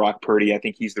love Brock Purdy. I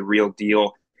think he's the real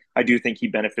deal. I do think he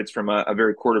benefits from a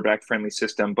very quarterback-friendly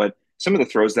system, but some of the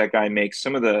throws that guy makes,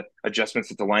 some of the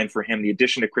adjustments at the line for him, the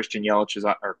addition of Christian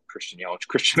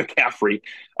McCaffrey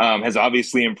has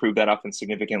obviously improved that offense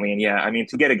significantly. And yeah, I mean,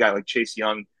 to get a guy like Chase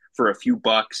Young for a few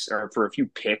bucks or for a few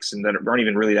picks and that aren't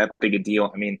even really that big a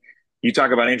deal. I mean, you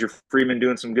talk about Andrew Friedman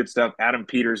doing some good stuff. Adam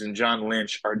Peters and John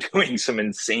Lynch are doing some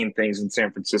insane things in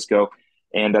San Francisco.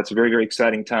 And that's a very, very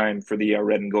exciting time for the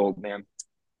red and gold, man.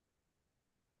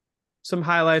 Some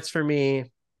highlights for me,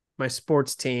 my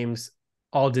sports teams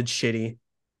all did shitty.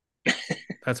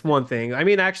 That's one thing. I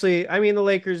mean, the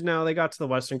Lakers, no, they got to the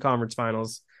Western Conference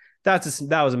Finals. That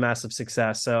was a massive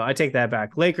success. So I take that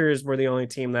back. Lakers were the only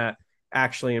team that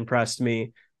actually impressed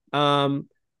me.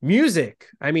 Music.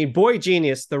 I mean, Boy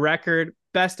Genius, The Record,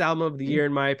 best album of the year,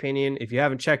 in my opinion. If you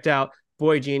haven't checked out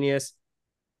Boy Genius,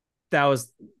 that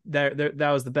was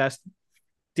the best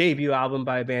debut album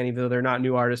by a band, even though they're not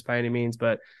new artists by any means,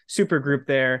 but super group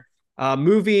there.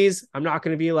 Movies, I'm not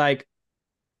going to be like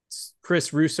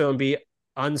Chris Russo and be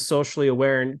unsocially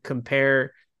aware and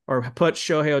compare or put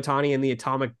Shohei Ohtani and the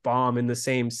atomic bomb in the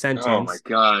same sentence. Oh my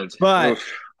God. But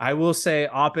I will say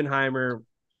Oppenheimer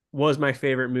was my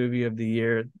favorite movie of the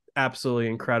year. Absolutely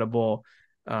incredible.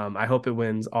 I hope it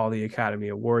wins all the Academy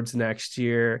Awards next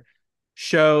year.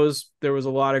 Shows, there was a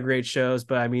lot of great shows,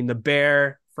 but I mean, The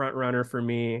Bear, front runner for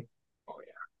me. Oh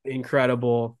yeah,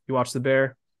 incredible. You watch The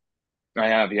Bear? I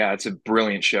have, yeah. It's a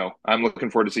brilliant show. I'm looking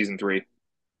forward to season 3.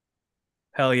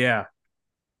 Hell yeah!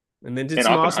 And then did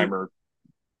some Oppenheimer. Awesome...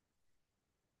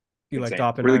 You liked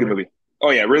Oppenheimer? Really good movie.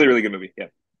 Oh yeah, really, really good movie. Yeah,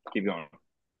 keep going.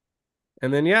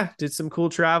 And then did some cool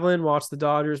traveling. Watched the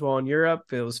Dodgers while in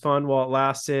Europe. It was fun while it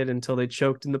lasted until they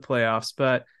choked in the playoffs.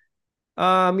 But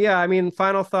I mean,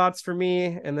 final thoughts for me,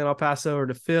 and then I'll pass over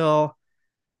to Phil.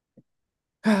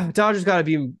 Dodgers got to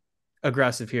be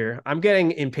aggressive here. I'm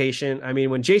getting impatient. I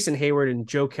mean, when Jason Hayward and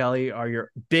Joe Kelly are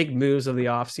your big moves of the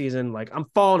offseason, like I'm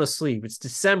falling asleep. It's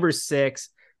December 6th.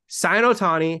 Sign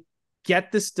Ohtani,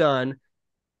 get this done,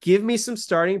 give me some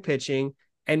starting pitching,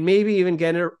 and maybe even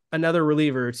get another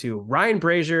reliever or two. Ryan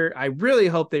Brazier, I really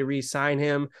hope they re-sign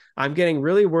him. I'm getting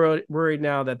really worried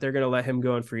now that they're going to let him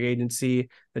go in free agency.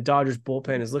 The Dodgers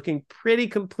bullpen is looking pretty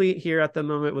complete here at the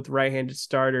moment with right-handed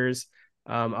starters.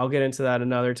 I'll get into that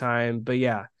another time. But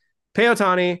yeah, pay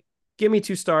Ohtani, give me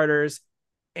 2 starters,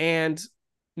 and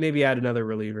maybe add another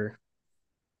reliever.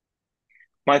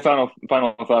 My final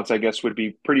thoughts, I guess, would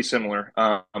be pretty similar.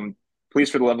 Please,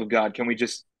 for the love of God, can we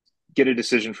just get a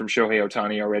decision from Shohei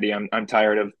Ohtani already? I'm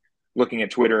tired of looking at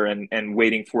Twitter and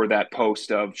waiting for that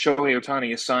post of Shohei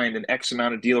Ohtani has signed an X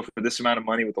amount of deal for this amount of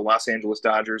money with the Los Angeles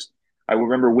Dodgers. I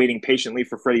remember waiting patiently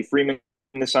for Freddie Freeman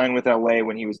to sign with LA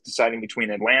when he was deciding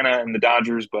between Atlanta and the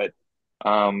Dodgers, but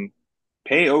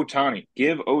pay Ohtani,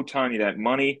 give Ohtani that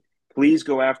money. Please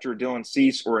go after Dylan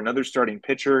Cease or another starting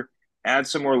pitcher. Add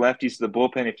some more lefties to the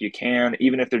bullpen if you can,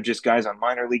 even if they're just guys on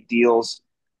minor league deals.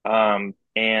 And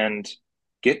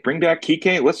bring back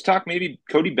Kike. Let's talk maybe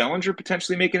Cody Bellinger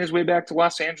potentially making his way back to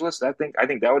Los Angeles. I think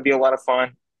that would be a lot of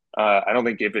fun. I don't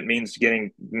think if it means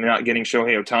not getting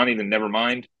Shohei Ohtani, then never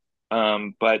mind.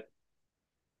 But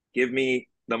give me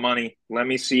the money. Let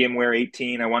me see him wear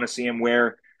 18. I want to see him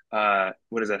wear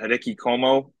what is that? Hideki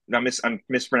Komo. I'm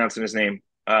mispronouncing his name.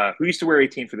 Who used to wear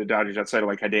 18 for the Dodgers outside of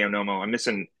like Hideo Nomo? I'm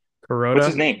missing. Kuroda? What's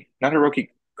his name? Not Hiroki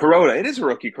Kuroda. It is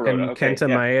Hiroki Kuroda. And Kenta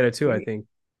Maeda too, I think.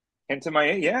 Kenta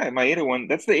Maeda, yeah, Maeda one.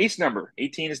 That's the ace number.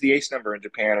 18 is the ace number in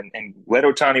Japan, and let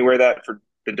Ohtani wear that for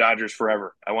the Dodgers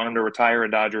forever. I want him to retire a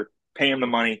Dodger. Pay him the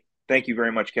money. Thank you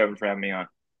very much, Kevin, for having me on.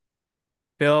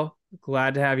 Phil,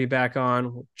 glad to have you back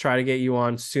on. We'll try to get you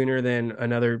on sooner than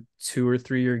another 2 or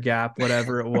 3 year gap,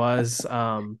 whatever it was.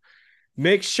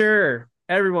 Make sure,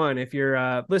 everyone, if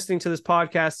you're listening to this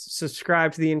podcast,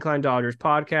 subscribe to the Incline Dodgers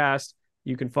podcast.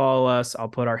 You can follow us. I'll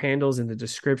put our handles in the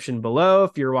description below.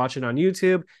 If you're watching on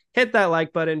YouTube, hit that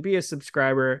like button, be a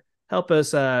subscriber, help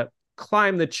us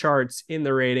climb the charts in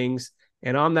the ratings.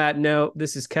 And on that note,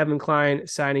 this is Kevin Klein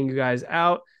signing you guys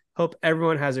out. Hope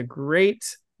everyone has a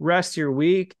great rest of your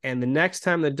week. And the next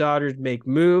time the Dodgers make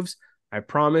moves, I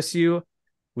promise you,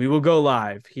 we will go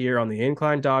live here on the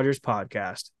Incline Dodgers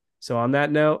podcast. So on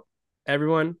that note,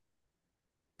 everyone,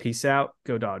 peace out.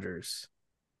 Go Dodgers.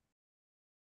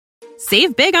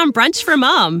 Save big on brunch for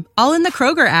mom, all in the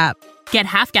Kroger app. Get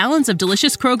half gallons of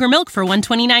delicious Kroger milk for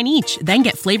 $1.29 each. Then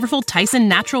get flavorful Tyson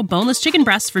natural boneless chicken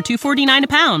breasts for $2.49 a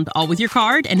pound, all with your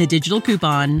card and a digital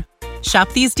coupon.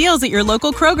 Shop these deals at your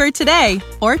local Kroger today,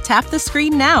 or tap the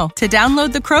screen now to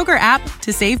download the Kroger app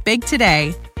to save big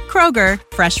today. Kroger,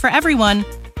 fresh for everyone.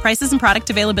 Prices and product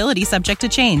availability subject to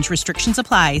change. Restrictions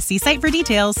apply. See site for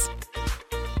details.